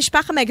write-up for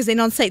Mishpacha magazine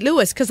on St.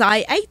 Louis because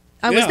I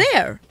was Yeah.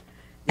 there.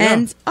 Yeah.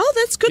 And,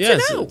 that's good Yeah,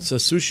 to know. it's a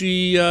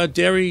sushi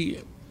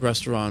dairy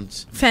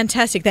restaurant.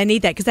 Fantastic. They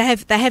need that because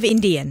they have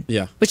Indian.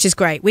 Yeah. Which is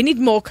great. We need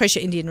more kosher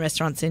Indian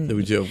restaurants in. That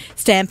we do.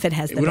 Stanford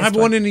has the We don't best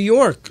have one in New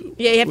York.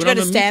 Yeah, you have We to go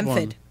don't to have a meat one.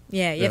 Stanford.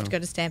 Yeah, you have Yeah. to go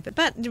to Stanford.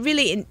 But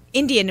really, in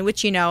Indian,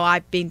 which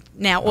I've been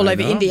now all I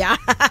over know. India.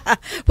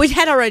 We've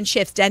had our own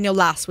chefs. Daniel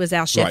Lass was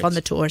our chef Right. on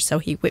the tour, so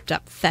he whipped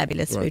up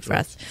fabulous Right, food for right.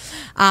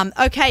 us.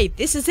 Okay,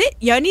 this is it.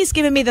 Yoni's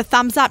given me the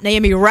thumbs up.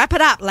 Naomi, wrap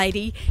it up,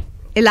 lady.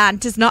 Ilan,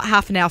 does not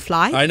half an hour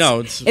fly. I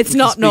know. It's we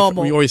not speak-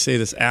 normal. We always say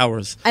this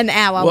hours. An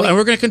hour. Well, and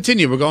we're going to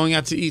continue. We're going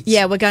out to eat.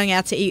 Yeah, we're going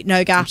out to eat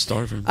Noga. I'm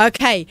starving.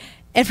 Okay,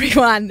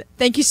 everyone,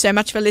 thank you so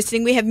much for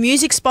listening. We have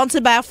music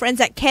sponsored by our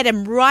friends at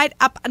Kedem right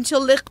up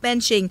until Lich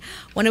Benching.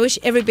 Want to wish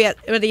everybody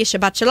a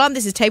Shabbat Shalom.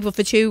 This is Table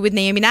for Two with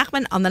Naomi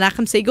Nachman on the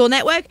Nachum Segal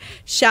Network.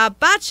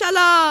 Shabbat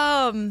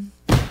Shalom.